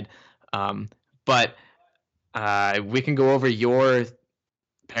side. But we can go over your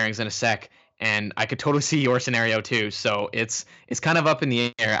pairings in a sec, and I could totally see your scenario too. So it's kind of up in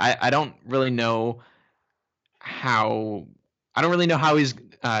the air. I don't really know how he's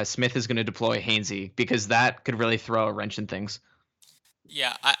Smith is going to deploy Hainsey, because that could really throw a wrench in things.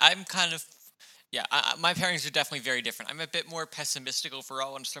 Yeah, my pairings are definitely very different. I'm a bit more pessimistic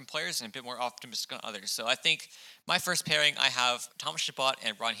overall on some players and a bit more optimistic on others. So I think my first pairing, I have Thomas Chabot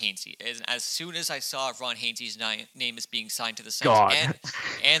and Ron Hainsey. As soon as I saw Ron Hainsey's name is being signed to the Sens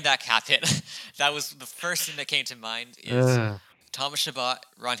and that cap hit, that was the first thing that came to mind is Thomas Chabot,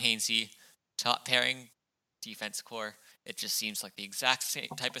 Ron Hainsey, top pairing, defense core. It just seems like the exact same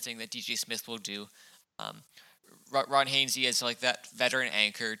type of thing that DJ Smith will do. Ron Hainsey is like that veteran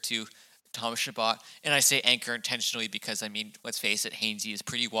anchor to Thomas Chabot, and I say anchor intentionally because, let's face it, Hainsey is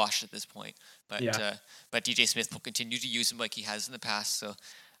pretty washed at this point. But DJ Smith will continue to use him like he has in the past. So,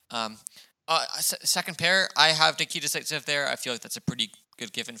 second pair, I have Nikita Zaitsev there. I feel like that's a pretty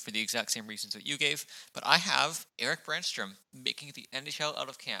good given for the exact same reasons that you gave. But I have Erik Brannstrom making the NHL out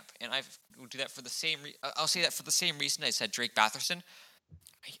of camp, and I will do that for the same. I'll say that for the same reason I said Drake Batherson.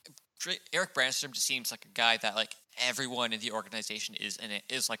 Erik Brannstrom just seems like a guy that like everyone in the organization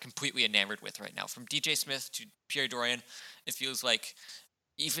is like completely enamored with right now. From DJ Smith to Pierre Dorion, it feels like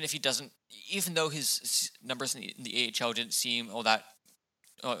even though his numbers in the AHL didn't seem all that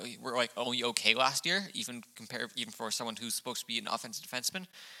were like only okay last year, even for someone who's supposed to be an offensive defenseman,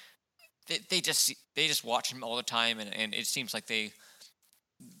 they just watch him all the time, and it seems like they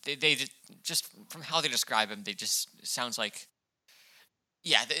just from how they describe him, they just sounds like.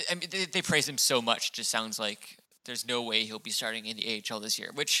 Yeah, they praise him so much. It just sounds like there's no way he'll be starting in the AHL this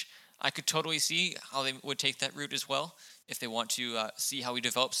year, which I could totally see how they would take that route as well. If they want to see how he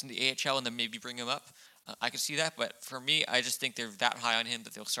develops in the AHL and then maybe bring him up, I could see that. But for me, I just think they're that high on him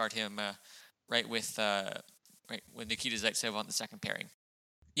that they'll start him right with Nikita Zaitsev on the second pairing.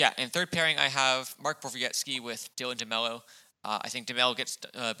 Yeah, and third pairing, I have Mark Borowiecki with Dylan DeMelo. I think DeMelo gets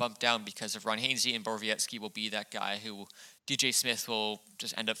bumped down because of Ron Hainsey, and Borowiecki will be that guy who DJ Smith will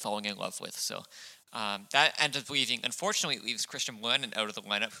just end up falling in love with. So that ends up unfortunately, it leaves Christian Wolanin out of the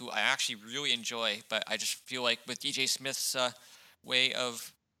lineup, who I actually really enjoy, but I just feel like with DJ Smith's way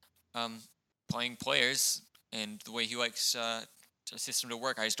of playing players and the way he likes the system to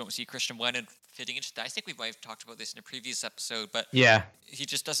work, I just don't see Christian Wolanin fitting into that. I think we might have talked about this in a previous episode, but yeah, he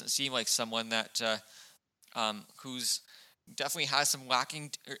just doesn't seem like someone that who's definitely has some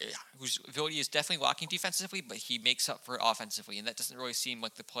whose ability is definitely lacking defensively, but he makes up for it offensively, and that doesn't really seem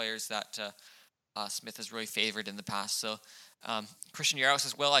like the players that Smith has really favored in the past. So Christian Yaros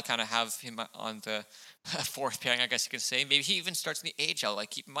as well, I kind of have him on the fourth pairing, I guess you could say. Maybe he even starts in the AHL. Like,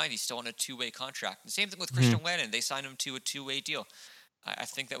 keep in mind, he's still on a two-way contract. The same thing with Christian Lennon. They signed him to a two-way deal. I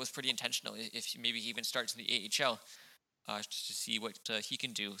think that was pretty intentional. If maybe he even starts in the AHL just to see what he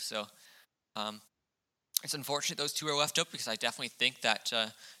can do. So it's unfortunate those two are left out, because I definitely think that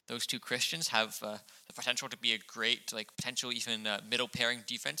those two Christians have the potential to be a great, like, potential even middle pairing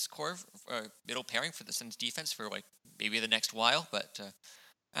defense core, middle pairing for the Sens defense for, like, maybe the next while. But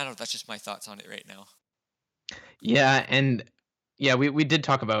I don't know. That's just my thoughts on it right now. Yeah, and yeah, we did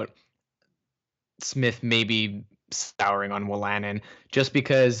talk about Smith maybe souring on Wolanin, just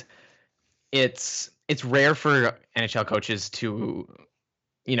because it's rare for NHL coaches to,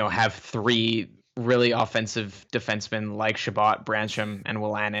 have three really offensive defensemen like Chabot, Brannstrom, and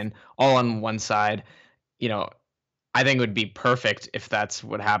Wolanin all on one side. I think it would be perfect if that's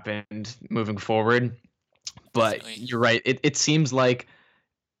what happened moving forward. But Definitely. You're right. It seems like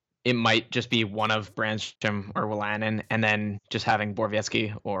it might just be one of Brannstrom or Wolanin, and then just having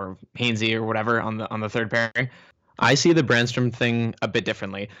Borowiecki or Hainsey or whatever on the third pairing. I see the Brannstrom thing a bit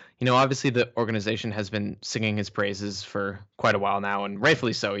differently. Obviously the organization has been singing his praises for quite a while now, and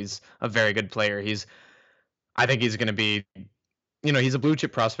rightfully so. He's a very good player. I think he's going to be, he's a blue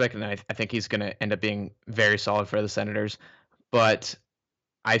chip prospect, and I think he's going to end up being very solid for the Senators. But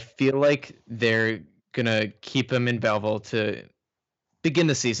I feel like they're going to keep him in Belleville to begin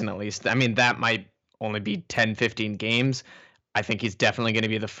the season, at least. I mean, that might only be 10, 15 games. I think he's definitely going to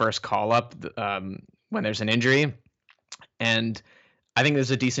be the first call up when there's an injury. And I think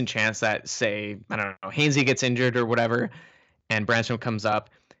there's a decent chance that, say, I don't know, Hainsey gets injured or whatever, and Brannstrom comes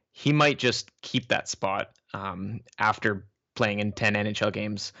up, he might just keep that spot after playing in 10 NHL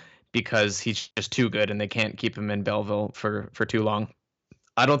games, because he's just too good and they can't keep him in Belleville for too long.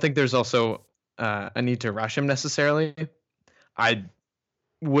 I don't think there's also a need to rush him necessarily. I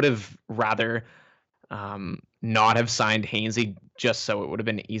would have rather not have signed Hainsey, just so it would have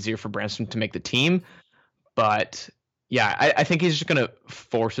been easier for Brannstrom to make the team. But yeah, I think he's just going to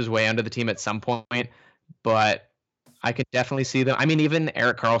force his way onto the team at some point. But I could definitely see them. I mean, even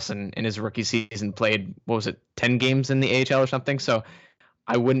Erik Karlsson in his rookie season played, 10 games in the AHL or something. So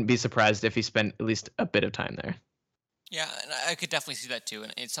I wouldn't be surprised if he spent at least a bit of time there. Yeah, and I could definitely see that too,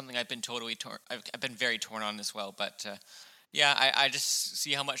 and it's something I've been I've been very torn on as well. But yeah, I just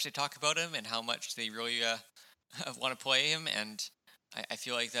see how much they talk about him and how much they really want to play him, and I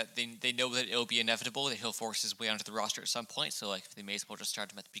feel like that they know that it'll be inevitable that he'll force his way onto the roster at some point. So like they may as well just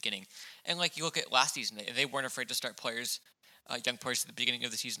start him at the beginning. And like you look at last season, they weren't afraid to start young players at the beginning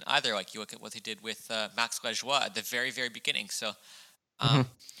of the season either. Like you look at what they did with Max Lajoie at the very, very beginning. So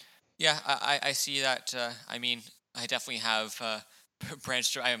yeah, I see that. I mean, I definitely have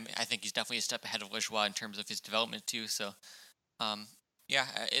Brannstrom. I think he's definitely a step ahead of Lajoie in terms of his development too. So yeah,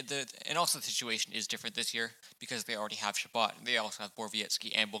 and also the situation is different this year because they already have Chabot. They also have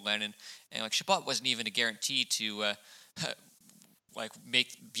Borowiecki and Wolanin, and like Chabot wasn't even a guarantee to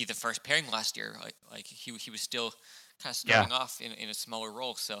be the first pairing last year. Like he was still kind of starting off in a smaller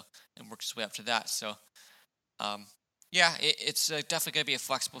role, so and worked his way up to that. So yeah, it's definitely going to be a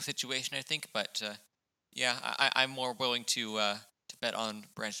flexible situation, I think. But yeah, I'm more willing to bet on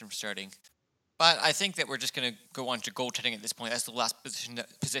Brannstrom starting. But I think that we're just going to go on to goaltending at this point. That's the last position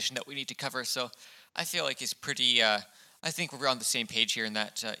that we need to cover. So I feel like it's pretty. I think we're on the same page here in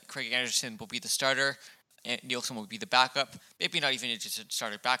that Craig Anderson will be the starter, and Nielsen will be the backup. Maybe not even just a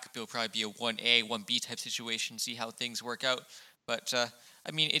starter backup. It'll probably be a 1A, 1B type situation. See how things work out. But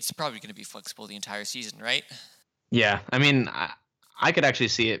I mean, it's probably going to be flexible the entire season, right? Yeah, I mean, I could actually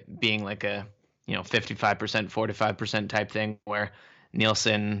see it being like a 55%, 45% type thing where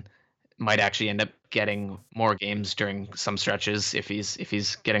Nielsen might actually end up getting more games during some stretches if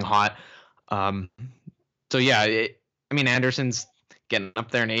he's getting hot. So yeah, I mean, Anderson's getting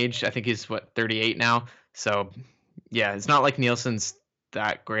up there in age. I think he's 38 now. So yeah, it's not like Nielsen's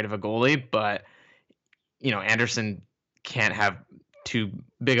that great of a goalie, but Anderson can't have too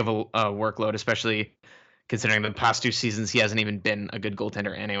big of a workload, especially considering the past two seasons he hasn't even been a good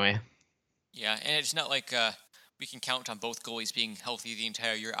goaltender anyway. Yeah, and it's not like we can count on both goalies being healthy the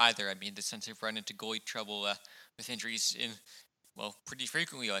entire year either. I mean, the Sens have run into goalie trouble with injuries pretty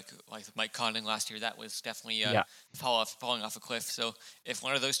frequently. Like Mike Condon last year, that was definitely falling off a cliff. So if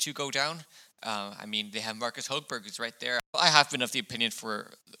one of those two go down, I mean, they have Marcus Högberg who's right there. I have been of the opinion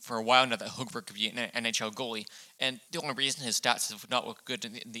for a while now that Högberg could be an NHL goalie, and the only reason his stats have not looked good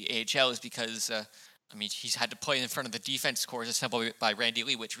in the AHL is because I mean, he's had to play in front of the defense corps assembled by Randy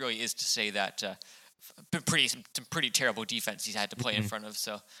Lee, which really is to say that some pretty terrible defense he's had to play in front of.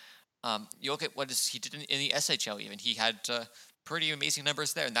 So, You look at he did in the SHL even. He had pretty amazing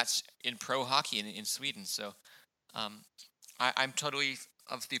numbers there, and that's in pro hockey in Sweden. So I'm totally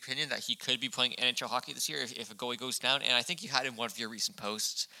of the opinion that he could be playing NHL hockey this year if a goalie goes down. And I think you had in one of your recent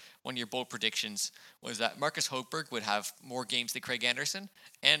posts, one of your bold predictions was that Marcus Högberg would have more games than Craig Anderson.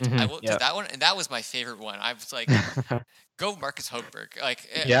 And I looked at that one, and that was my favorite one. I was like, go Marcus Högberg. Like,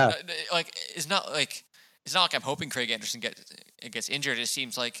 it's not like I'm hoping Craig Anderson gets injured. It just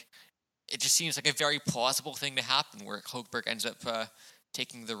seems like a very plausible thing to happen where Högberg ends up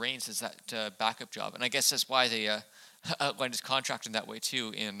taking the reins as that backup job. And I guess that's why they outlined his contract in that way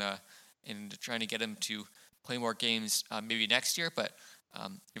too, in trying to get him to play more games maybe next year. But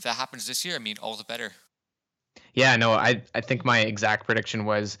if that happens this year, I mean, all the better. Yeah, no, I think my exact prediction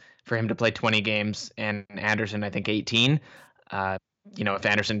was for him to play 20 games and Anderson, I think 18. If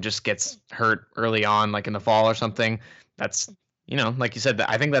Anderson just gets hurt early on, like in the fall or something, that's, like you said,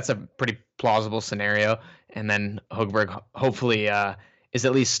 I think that's a pretty plausible scenario. And then Högberg hopefully is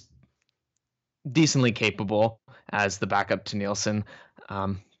at least decently capable as the backup to Nielsen.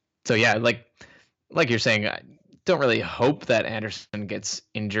 So yeah, like you're saying, I don't really hope that Anderson gets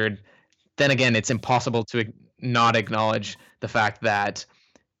injured. Then again, it's impossible to not acknowledge the fact that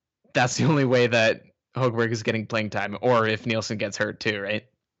that's the only way that Högberg is getting playing time, or if Nielsen gets hurt too, right?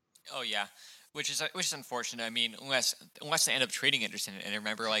 Oh yeah, which is unfortunate. I mean, unless they end up trading Anderson, and I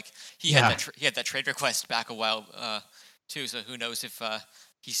remember he had that trade request back a while too. So who knows if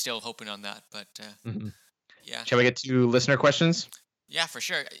he's still hoping on that? But yeah. Shall we get to listener questions? Yeah, for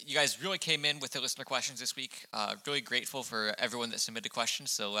sure. You guys really came in with the listener questions this week. Really grateful for everyone that submitted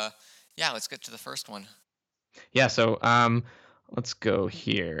questions. So yeah, let's get to the first one. Yeah. So let's go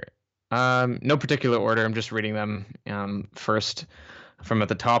here. No particular order. I'm just reading them first from at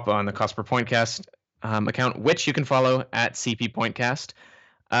the top on the Cost Per Pointcast account, which you can follow at CP Pointcast.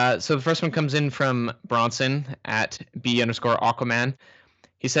 So the first one comes in from Bronson at B_Aquaman.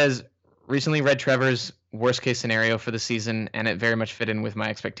 He says, recently read Trevor's worst case scenario for the season, and it very much fit in with my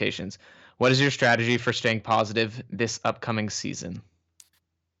expectations. What is your strategy for staying positive this upcoming season?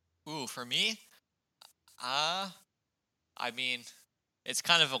 Ooh, for me? I mean, it's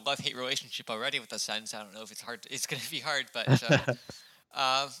kind of a love-hate relationship already with the Sens. I don't know if it's hard. It's going to be hard, but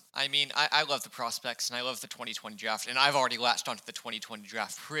I mean, I love the prospects and I love the 2020 draft, and I've already latched onto the 2020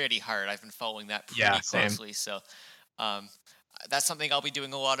 draft pretty hard. I've been following that pretty closely, so that's something I'll be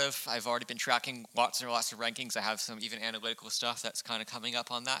doing a lot of. I've already been tracking lots and lots of rankings. I have some even analytical stuff that's kind of coming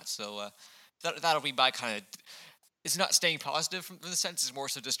up on that, so that'll be my kind of. It's not staying positive from the Sens; it's more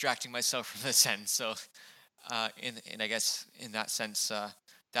so distracting myself from the Sens. So. And I guess in that sense,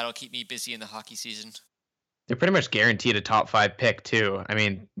 that'll keep me busy in the hockey season. They're pretty much guaranteed a top 5 pick too. I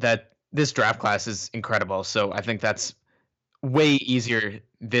mean, this draft class is incredible. So I think that's way easier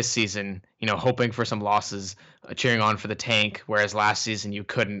this season, hoping for some losses, cheering on for the tank, whereas last season you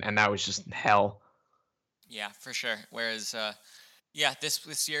couldn't, and that was just hell. Yeah, for sure. Whereas,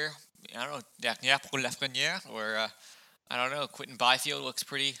 this year, I don't know, dernière pour la première, or I don't know, Quentin Byfield looks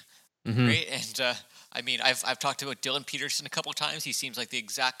pretty great, and I mean, I've talked about Dylan Peterson a couple times. He seems like the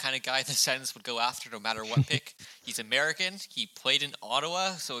exact kind of guy the Sens would go after no matter what pick. He's American. He played in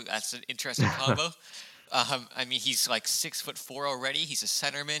Ottawa, so that's an interesting combo. I mean, he's like 6'4" already. He's a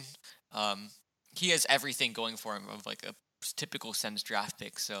centerman. He has everything going for him of like a typical Sens draft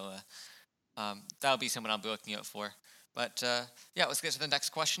pick. So that'll be someone I'll be looking out for. But yeah, let's get to the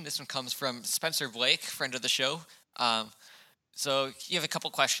next question. This one comes from Spencer Blake, friend of the show. So you have a couple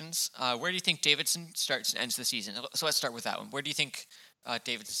questions. Where do you think Davidson starts and ends the season? So let's start with that one. Where do you think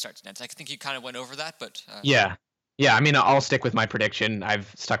Davidson starts and ends? I think you kind of went over that, but... Yeah. I mean, I'll stick with my prediction.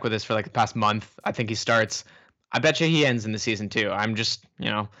 I've stuck with this for like the past month. I think he starts. I bet you he ends in the season too. I'm just,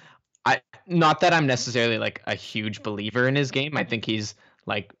 not that I'm necessarily like a huge believer in his game. I think he's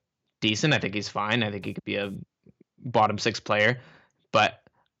like decent. I think he's fine. I think he could be a bottom 6 player, but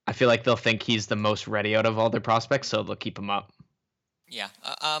I feel like they'll think he's the most ready out of all their prospects, so they'll keep him up. Yeah.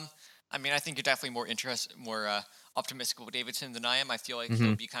 I mean, I think you're definitely more optimistic with Davidson than I am. I feel like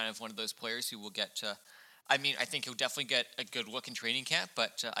he'll be kind of one of those players who will get. I mean, I think he'll definitely get a good look in training camp,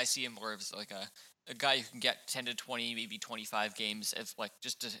 but I see him more as like a guy who can get 10 to 20, maybe 25 games of like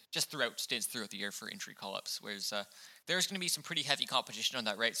just throughout stints throughout the year for injury call-ups. Whereas there's going to be some pretty heavy competition on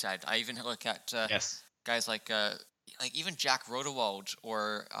that right side. I even look at guys like even Jack Rodewald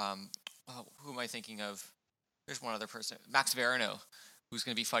or who am I thinking of? There's one other person, Max Verino, who's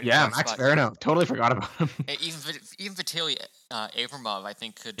going to be fighting. Yeah, Max Verino. Totally forgot about him. Even Vitaly Abramov, I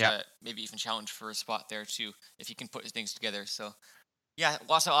think, could maybe even challenge for a spot there too if he can put his things together. So, Yeah,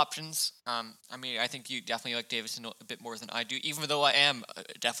 lots of options. I mean, I think you definitely like Davidson a bit more than I do, even though I am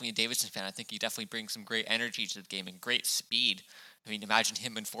definitely a Davidson fan. I think he definitely brings some great energy to the game and great speed. I mean, imagine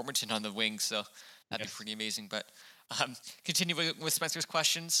him and Formanton on the wing, so that'd be pretty amazing. But continuing with Spencer's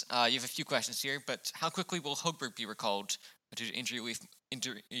questions, you have a few questions here, but how quickly will Hogberg be recalled due to injury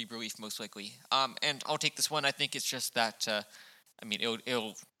relief most likely? And I'll take this one. I think it's just that, I mean,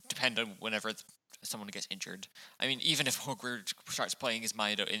 it'll depend on whenever someone gets injured. I mean, even if Hogberg starts playing his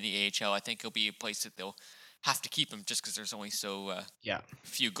mind out in the AHL, I think he'll be a place that they'll have to keep him just because there's only so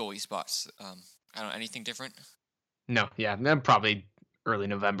few goalie spots. I don't know, anything different? No, yeah, then probably early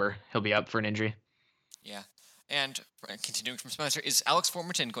November he'll be up for an injury. Yeah. And continuing from Spencer, is Alex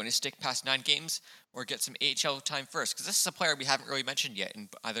Formanton going to stick past 9 games or get some AHL time first? Because this is a player we haven't really mentioned yet in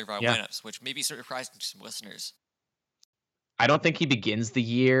either of our lineups, which may be surprising to some listeners. I don't think he begins the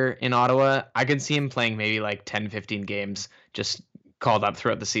year in Ottawa. I could see him playing maybe like 10, 15 games, just called up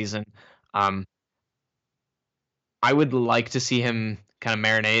throughout the season. I would like to see him kind of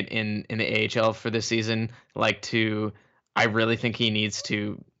marinate in the AHL for this season. I really think he needs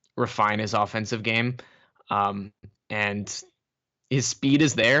to refine his offensive game. And his speed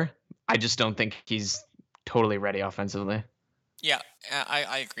is there. I just don't think he's totally ready offensively. Yeah,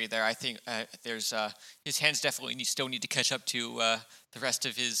 I agree there. I think there's his hands definitely still need to catch up to the rest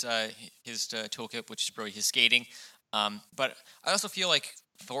of his toolkit, which is really his skating. But I also feel like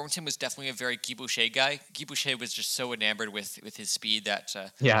Thornton was definitely a very Guy Boucher guy. Guy Boucher was just so enamored with his speed that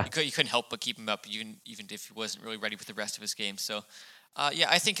you couldn't help but keep him up, even if he wasn't really ready with the rest of his game. So,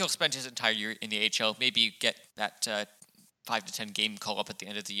 I think he'll spend his entire year in the AHL. Maybe get that 5 to 10 game call up at the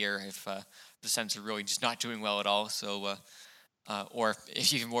end of the year if the Sens are really just not doing well at all. So, or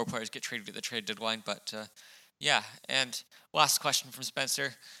if even more players get traded at the trade deadline. But and last question from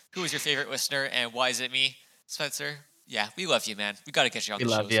Spencer: who is your favorite listener, and why is it me, Spencer? Yeah, we love you, man. We got to get you on the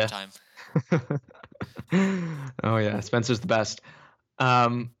show sometime. Oh yeah, Spencer's the best.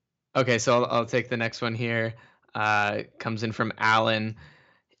 Okay, so I'll take the next one here. Comes in from Alan,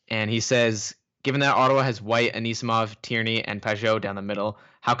 and he says, given that Ottawa has White, Anisimov, Tierney, and Pajot down the middle,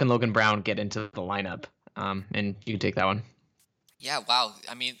 how can Logan Brown get into the lineup? And you can take that one. Yeah, wow.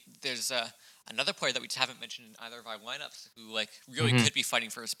 I mean, there's another player that we just haven't mentioned in either of our lineups who really could be fighting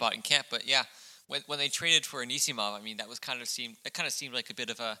for a spot in camp. But yeah, when they traded for Anisimov, I mean, that seemed like a bit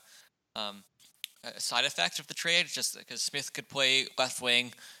of a side effect of the trade, just because Smith could play left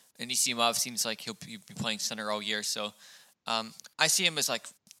wing. Anisimov seems like he'll be playing center all year. So I see him as like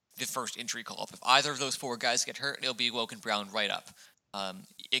the first injury call up. If either of those 4 guys get hurt, it'll be Logan Brown right up.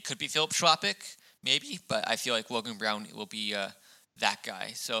 It could be Philip Schlappick, maybe, but I feel like Logan Brown will be that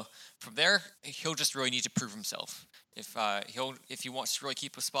guy. So from there, he'll just really need to prove himself. If he wants to really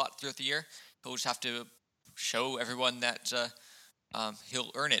keep a spot throughout the year, he'll just have to show everyone that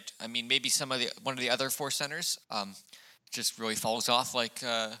he'll earn it. I mean, maybe one of the other 4 centers just really falls off like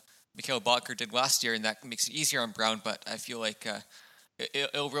Mikhail Bodker did last year, and that makes it easier on Brown. But I feel like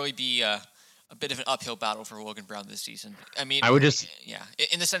it'll really be a bit of an uphill battle for Logan Brown this season. I mean,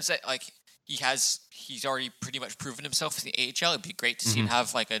 in the sense that he's already pretty much proven himself in the AHL. It'd be great to see him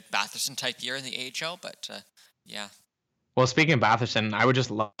have like a Batherson type year in the AHL, but yeah. Well, speaking of Batherson, I would just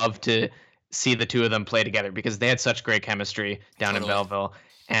love to see the two of them play together because they had such great chemistry down in Belleville.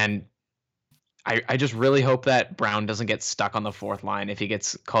 And I just really hope that Brown doesn't get stuck on the 4th line if he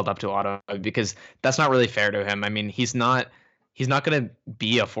gets called up to Ottawa, because that's not really fair to him. I mean, he's not going to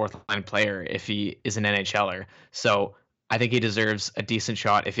be a 4th line player if he is an NHLer. So I think he deserves a decent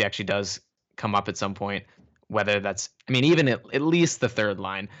shot if he actually does come up at some point, whether that's, I mean, even at least the 3rd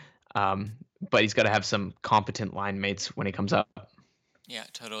line. But he's got to have some competent line mates when he comes up. Yeah,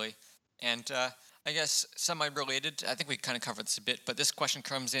 totally. And I guess semi-related, I think we kind of covered this a bit, but this question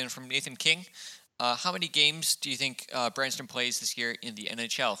comes in from Nathan King. How many games do you think Brannstrom plays this year in the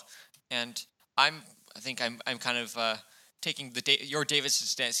NHL? And I think I'm kind of taking your Davidson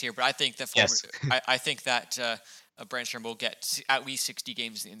stance here, but I think that I think that Brannstrom will get at least 60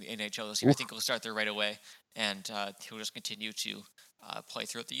 games in the NHL this year. I think he'll start there right away, and he'll just continue to play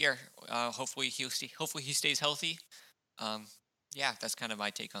throughout the year. Hopefully he stays healthy. Yeah, that's kind of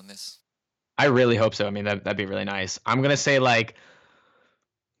my take on this. I really hope so. I mean, that'd be really nice. I'm going to say like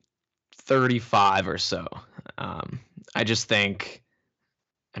 35 or so. I just think,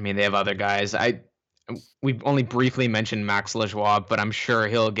 I mean, they have other guys. We've only briefly mentioned Max Lajoie, but I'm sure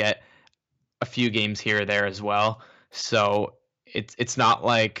he'll get a few games here or there as well. So it's not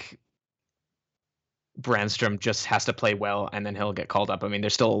like Brannstrom just has to play well and then he'll get called up. I mean,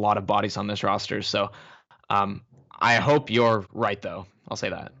 there's still a lot of bodies on this roster. So I hope you're right, though. I'll say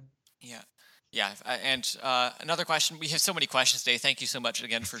that. Yeah. Yeah, and another question. We have so many questions today. Thank you so much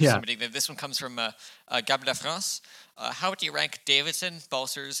again for submitting them. This one comes from Gab de France. How would you rank Davidson,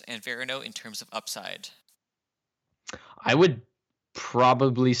 Balcers, and Verano in terms of upside? I would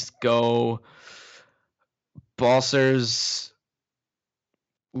probably go Balcers.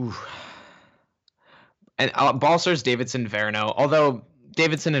 Ooh. And Balcers, Davidson, Verano. Although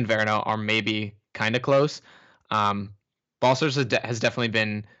Davidson and Verano are maybe kind of close. Balcers has definitely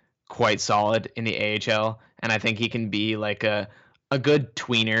been quite solid in the AHL, and I think he can be like a good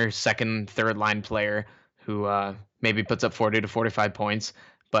tweener, second, third line player who maybe puts up 40 to 45 points.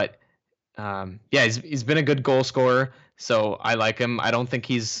 But he's been a good goal scorer, so I like him. I don't think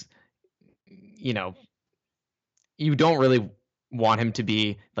he's, you don't really want him to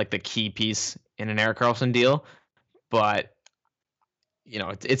be like the key piece in an Erik Karlsson deal, but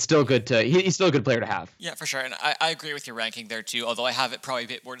it's still good he's still a good player to have. Yeah, for sure. And I agree with your ranking there too, although I have it probably a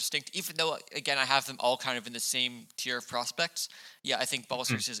bit more distinct, even though, again, I have them all kind of in the same tier of prospects. Yeah, I think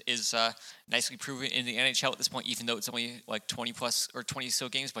Balcers is nicely proven in the NHL at this point, even though it's only like 20 plus or 20 so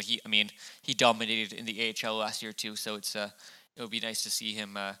games, but he dominated in the AHL last year too, so it would be nice to see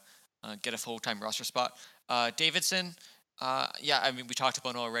him get a full-time roster spot. Davidson, we talked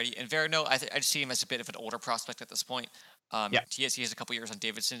about him already. And Verano, I just see him as a bit of an older prospect at this point. He has a couple years on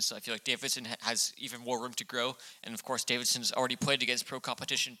Davidson, so I feel like Davidson has even more room to grow. And of course, Davidson's already played against pro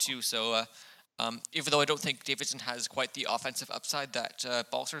competition too. So even though I don't think Davidson has quite the offensive upside that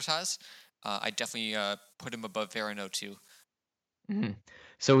Balcers has, I definitely put him above Verano too. Mm-hmm.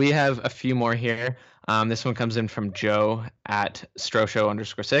 So we have a few more here. This one comes in from Joe at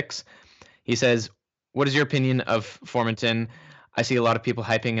Strosho_6. He says, "What is your opinion of Formenton? I see a lot of people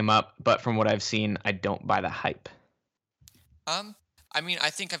hyping him up, but from what I've seen, I don't buy the hype." I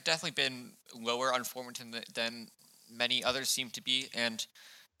think I've definitely been lower on Formenton than many others seem to be, and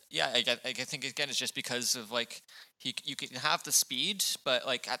I think again it's just because of you can have the speed, but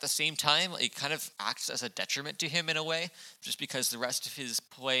at the same time it kind of acts as a detriment to him in a way, just because the rest of his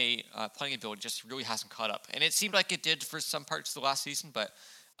playing ability just really hasn't caught up, and it seemed like it did for some parts of the last season, but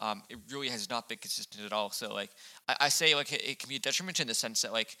it really has not been consistent at all. So I say it can be a detriment in the sense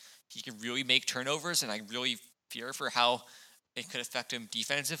that he can really make turnovers, and I really fear for how it could affect him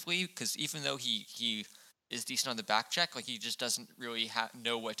defensively, because even though he is decent on the back check, he just doesn't really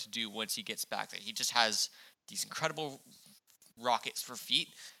know what to do once he gets back there. He just has these incredible rockets for feet,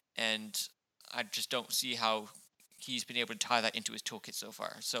 and I just don't see how he's been able to tie that into his toolkit so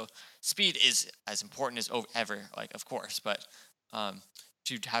far. So speed is as important as ever, of course, but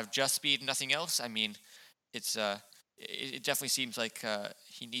to have just speed and nothing else, it's it definitely seems like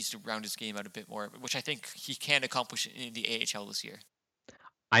he needs to round his game out a bit more, which I think he can accomplish in the AHL this year.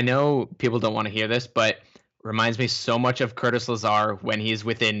 I know people don't want to hear this, but reminds me so much of Curtis Lazar when he's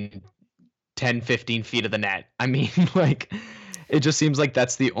within 10, 15 feet of the net. It just seems like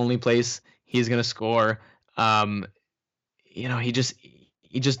that's the only place he's going to score. He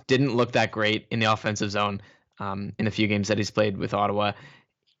just didn't look that great in the offensive zone in the few games that he's played with Ottawa.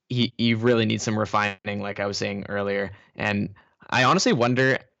 He really needs some refining, like I was saying earlier. And I honestly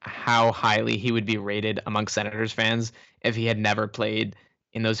wonder how highly he would be rated among Senators fans if he had never played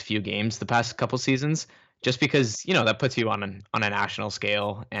in those few games the past couple seasons, just because, that puts you on a national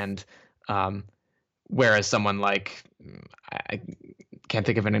scale. And whereas someone like, I can't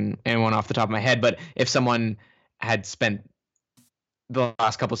think of anyone off the top of my head, but if someone had spent the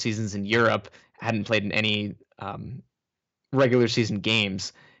last couple seasons in Europe, hadn't played in any regular season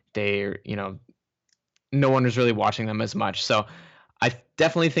games, no one is really watching them as much. So I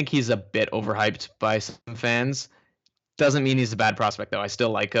definitely think he's a bit overhyped by some fans. Doesn't mean he's a bad prospect, though. I still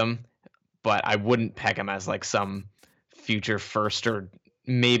like him, but I wouldn't peg him as some future first, or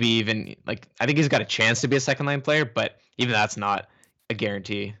maybe even I think he's got a chance to be a second line player, but even that's not a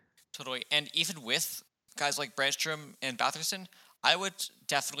guarantee. Totally. And even with guys like Brandstrom and Batherson, I would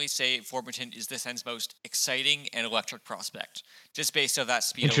definitely say Formenton is the Sens' most exciting and electric prospect, just based on that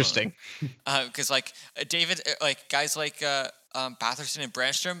speed. Interesting. Because David, guys like Batherson and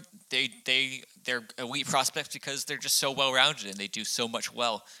Brandstrom, they're elite prospects because they're just so well rounded and they do so much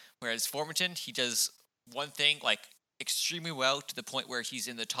well. Whereas Formenton, he does one thing extremely well to the point where he's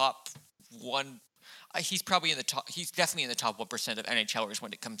in the top one. He's probably in the top. He's definitely in the top 1% of NHLers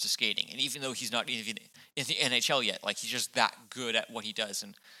when it comes to skating. And even though he's not even in the NHL yet, he's just that good at what he does.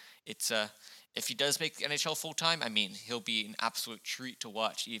 And it's if he does make the NHL full time, he'll be an absolute treat to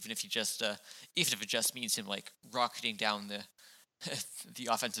watch. Even if it just means him rocketing down the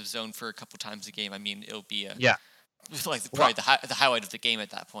offensive zone for a couple times a game. It'll be probably the highlight of the game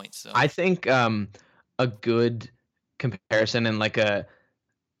at that point. So I think a good comparison and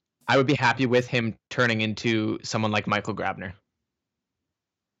I would be happy with him turning into someone like Michael Grabner.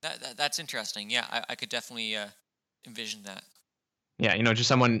 That's interesting. Yeah, I could definitely envision that. Yeah, just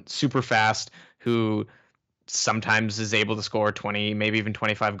someone super fast who sometimes is able to score 20, maybe even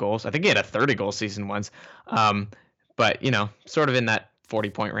 25 goals. I think he had a 30-goal season once. But, sort of in that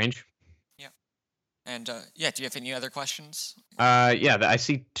 40-point range. Yeah. And, do you have any other questions? Yeah, I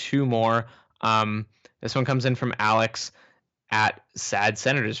see two more. This one comes in from Alex at Sad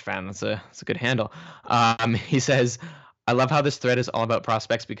Senators fan. That's a good handle. He says, I love how this thread is all about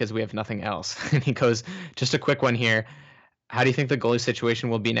prospects because we have nothing else. And he goes, just a quick one here. How do you think the goalie situation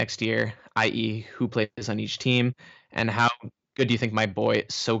will be next year, i.e. who plays on each team? And how good do you think my boy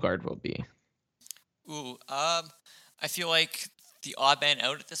Sogard will be? Ooh, I feel like the odd man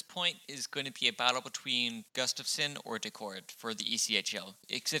out at this point is going to be a battle between Gustafsson or Decord for the ECHL.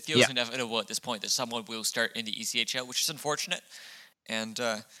 It feels inevitable at this point that someone will start in the ECHL, which is unfortunate. And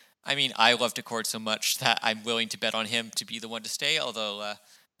I love Decord so much that I'm willing to bet on him to be the one to stay. Although,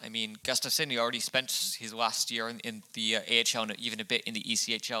 Gustafsson, he already spent his last year in the AHL and even a bit in the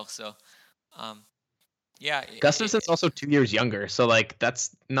ECHL. So, yeah. Gustafsson's also 2 years younger, so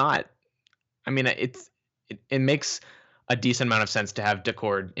that's not. It makes a decent amount of sense to have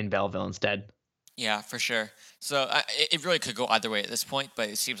Decord in Belleville instead. Yeah, for sure. So it really could go either way at this point, but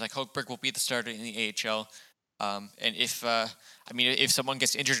it seems like Högberg will be the starter in the AHL. And if someone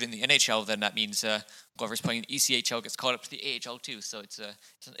gets injured in the NHL, then that means whoever's playing the ECHL gets called up to the AHL too. So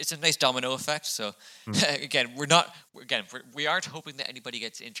it's a nice domino effect. So again, we aren't hoping that anybody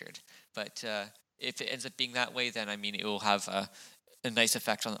gets injured, but if it ends up being that way, then it will have a nice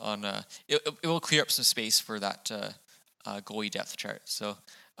effect on it will clear up some space for that goalie depth chart. So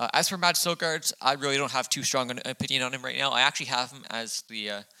as for Mads Sogard, I really don't have too strong an opinion on him right now. I actually have him as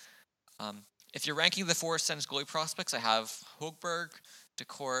the if you're ranking the four Sens goalie prospects, I have Högberg,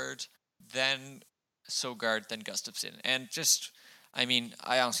 Decord, then Sogard, then Gustafsson. And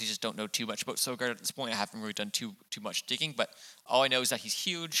I honestly just don't know too much about Sogard at this point. I haven't really done too much digging, but all I know is that he's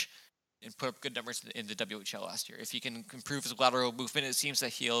huge and put up good numbers in the WHL last year. If he can improve his lateral movement, it seems that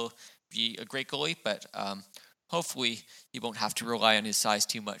he'll be a great goalie, but hopefully he won't have to rely on his size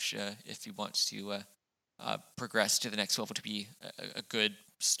too much if he wants to progress to the next level to be a good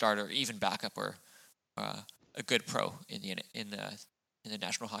starter, even backup, or a good pro in the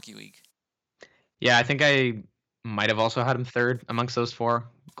National Hockey League. Yeah, I think I might have also had him third amongst those four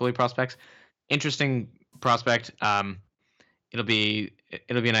goalie prospects. Interesting prospect. It'll be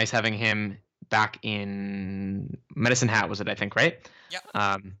nice having him back in Medicine Hat, was it? I think, right?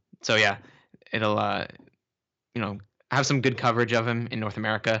 Yeah. So yeah, it'll have some good coverage of him in North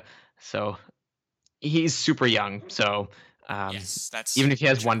America. So he's super young. So yes, that's even if he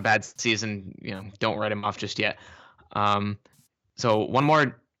has one bad season, don't write him off just yet. So one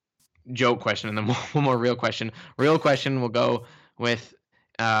more joke question and then one more real question. Real question will go with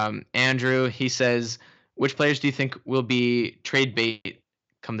Andrew. He says, which players do you think will be trade bait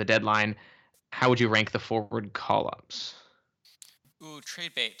come the deadline? How would you rank the forward call-ups? Ooh,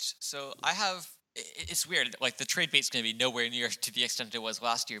 trade bait. So I have. It's weird. Like the trade bait's going to be nowhere near to the extent it was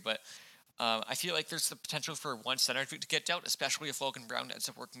last year, but I feel like there's the potential for one center to get dealt, especially if Logan Brown ends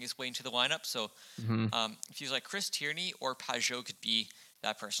up working his way into the lineup. So it feels like Chris Tierney or Pajot could be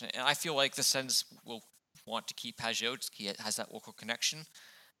that person. And I feel like the Sens will want to keep Pajot. He has that local connection,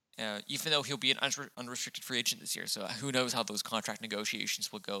 even though he'll be an unrestricted free agent this year. So who knows how those contract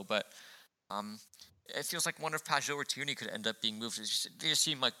negotiations will go. But it feels like one of Pajot or Tierney could end up being moved. They just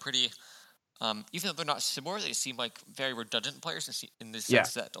seem like pretty... even though they're not similar, they seem like very redundant players in the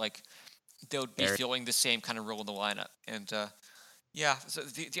sense that they would be filling the same kind of role in the lineup. And so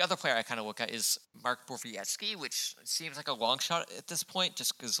the other player I kind of look at is Mark Borowiecki, which seems like a long shot at this point,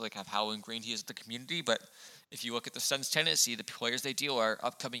 just because of how ingrained he is in the community. But if you look at the Sens' tendency, the players they deal are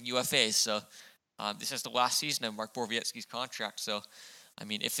upcoming UFAs. So this is the last season of Mark Borowiecki's contract. So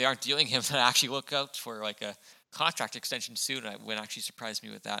if they aren't dealing him, then actually look out for a contract extension soon. It wouldn't actually surprise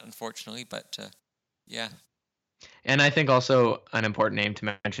me with that, unfortunately, but yeah. And I think also an important name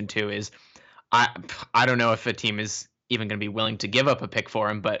to mention too is I don't know if a team is even going to be willing to give up a pick for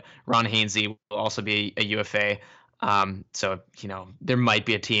him, but Ron Hainsey will also be a UFA. So there might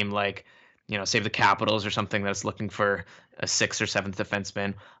be a team like Save the Capitals or something that's looking for a 6th or 7th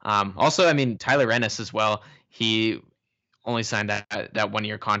defenseman. Also, Tyler Ennis as well. He only signed that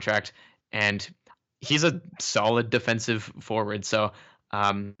 1-year contract, and he's a solid defensive forward. So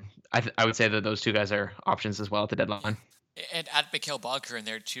I would say that those two guys are options as well at the deadline. And add Mikhail Bodker in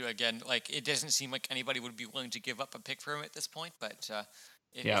there too. Again, it doesn't seem like anybody would be willing to give up a pick for him at this point. But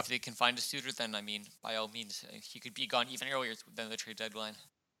if they can find a suitor, then by all means, he could be gone even earlier than the trade deadline.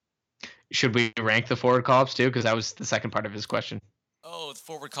 should we rank the forward call-ups too? Because that was the second part of his question. Oh, the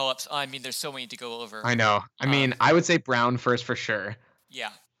forward call-ups. I mean, there's so many to go over. I know. I mean, I would say Brown first for sure.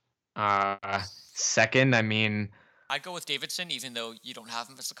 Yeah. Second, I mean, I'd go with Davidson, even though you don't have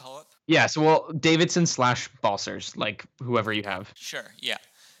him as a call-up. yeah. So, well, Davidson / Balsers, like whoever you have. Sure. Yeah.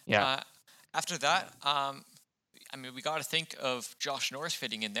 Yeah. After that, I mean, we got to think of Josh Norris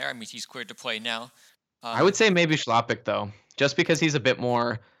fitting in there. I mean, he's cleared to play now. I would say maybe Schlappick though, just because he's a bit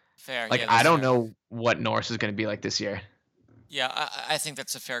more fair. Like, yeah, I don't fair. know what Norris is going to be like this year. Yeah, I think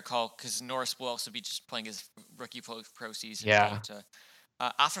that's a fair call because Norris will also be just playing his rookie pro season. Yeah.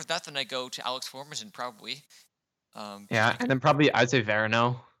 But, after that, then I go to Alex Formanton probably. Yeah, and then probably I'd say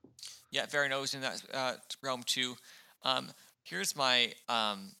Verano. Yeah, Verano's in that realm too. Here's my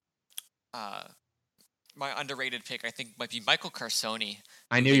my underrated pick. I think might be Michael Carsoni.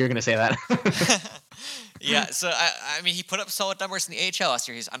 I knew you were going to say that. Yeah, so I mean, he put up solid numbers in the AHL last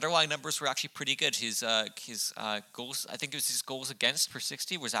year. His underlying numbers were actually pretty good. His goals, I think it was his goals against per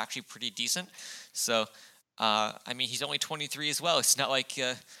 60 was actually pretty decent. So, I mean, he's only 23 as well. It's not like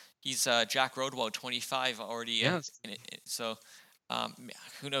he's Jack Rodwell, 25 already. Yes. So,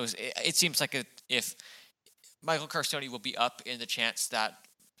 who knows? It seems like if Michael Carsoni will be up in the chance that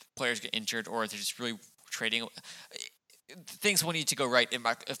players get injured or they're just really trading. Things will need to go right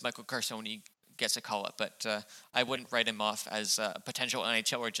if Michael Carsoni gets a call up, but I wouldn't write him off as a potential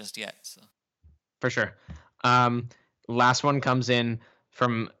NHLer just yet. So. For sure. Last one comes in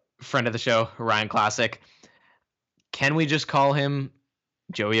from friend of the show, Ryan Classic. Can we just call him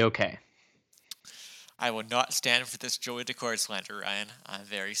Joey OK? I will not stand for this Joey Daccord slander, Ryan. I'm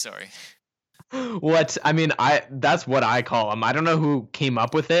very sorry. What? I mean, that's what I call him. I don't know who came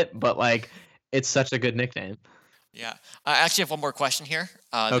up with it, but like, it's such a good nickname. Yeah. I actually have one more question here.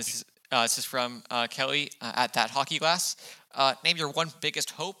 Okay. This is from Kelly at That Hockey Glass. Name your one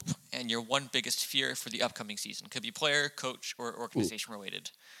biggest hope and your one biggest fear for the upcoming season. Could be player, coach, or organization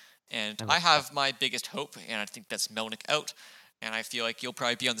related. And I have my biggest hope, and I think that's Melnyk out. And I feel like you'll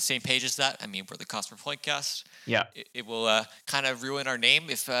probably be on the same page as that. I mean, we're the Cost Per Pointcast. Yeah. It will kind of ruin our name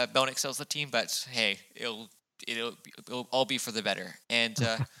if Melnyk sells the team, but hey, it'll all be for the better. And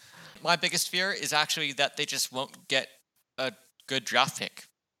my biggest fear is actually that they just won't get a good draft pick.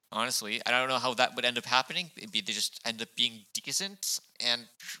 Honestly, I don't know how that would end up happening. Maybe they just end up being decent and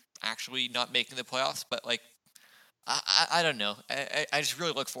actually not making the playoffs. But like, I don't know. I just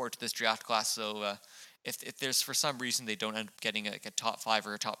really look forward to this draft class. So if there's for some reason they don't end up getting a top 5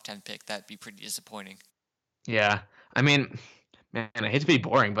 or a top 10 pick, that'd be pretty disappointing. Yeah. I mean, man, I hate to be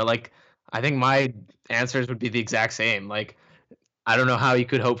boring, but like, I think my answers would be the exact same. Like, I don't know how you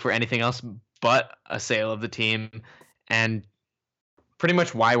could hope for anything else but a sale of the team. And pretty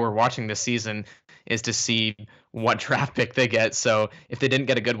much why we're watching this season is to see what draft pick they get. So if they didn't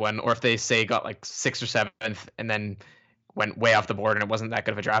get a good one, or if they say got like 6th or 7th and then went way off the board and it wasn't that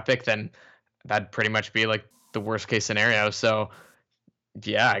good of a draft pick, then that'd pretty much be like the worst case scenario. So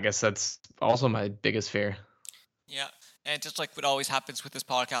yeah, I guess that's also my biggest fear. Yeah. And just like what always happens with this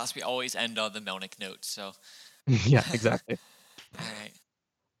podcast, we always end on the Melnyk note. So Yeah, exactly. all right.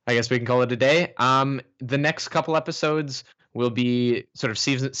 I guess we can call it a day. The next couple episodes will be sort of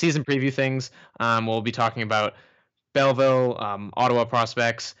season preview things. We'll be talking about Belleville, Ottawa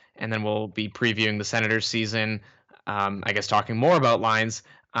prospects, and then we'll be previewing the Senators season. I guess talking more about lines,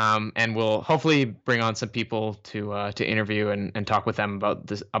 and we'll hopefully bring on some people to interview and talk with them about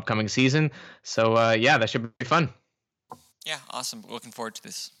this upcoming season. So yeah, that should be fun. Yeah, awesome. Looking forward to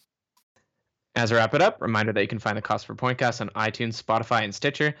this. As I wrap it up, reminder that you can find the Cost Per Pointcast on iTunes, Spotify, and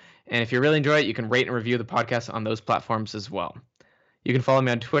Stitcher. And if you really enjoy it, you can rate and review the podcast on those platforms as well. You can follow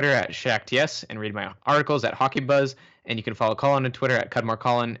me on Twitter at ShackTS and read my articles at HockeyBuzz. And you can follow Colin on Twitter at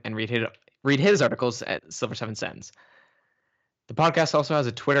CudmoreColin and read his articles at Silver7Sens. The podcast also has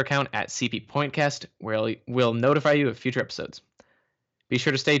a Twitter account at CP Pointcast, where we'll notify you of future episodes. Be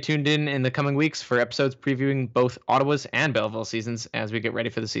sure to stay tuned in the coming weeks for episodes previewing both Ottawa's and Belleville seasons as we get ready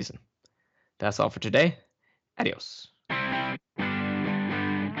for the season. That's all for today. Adios.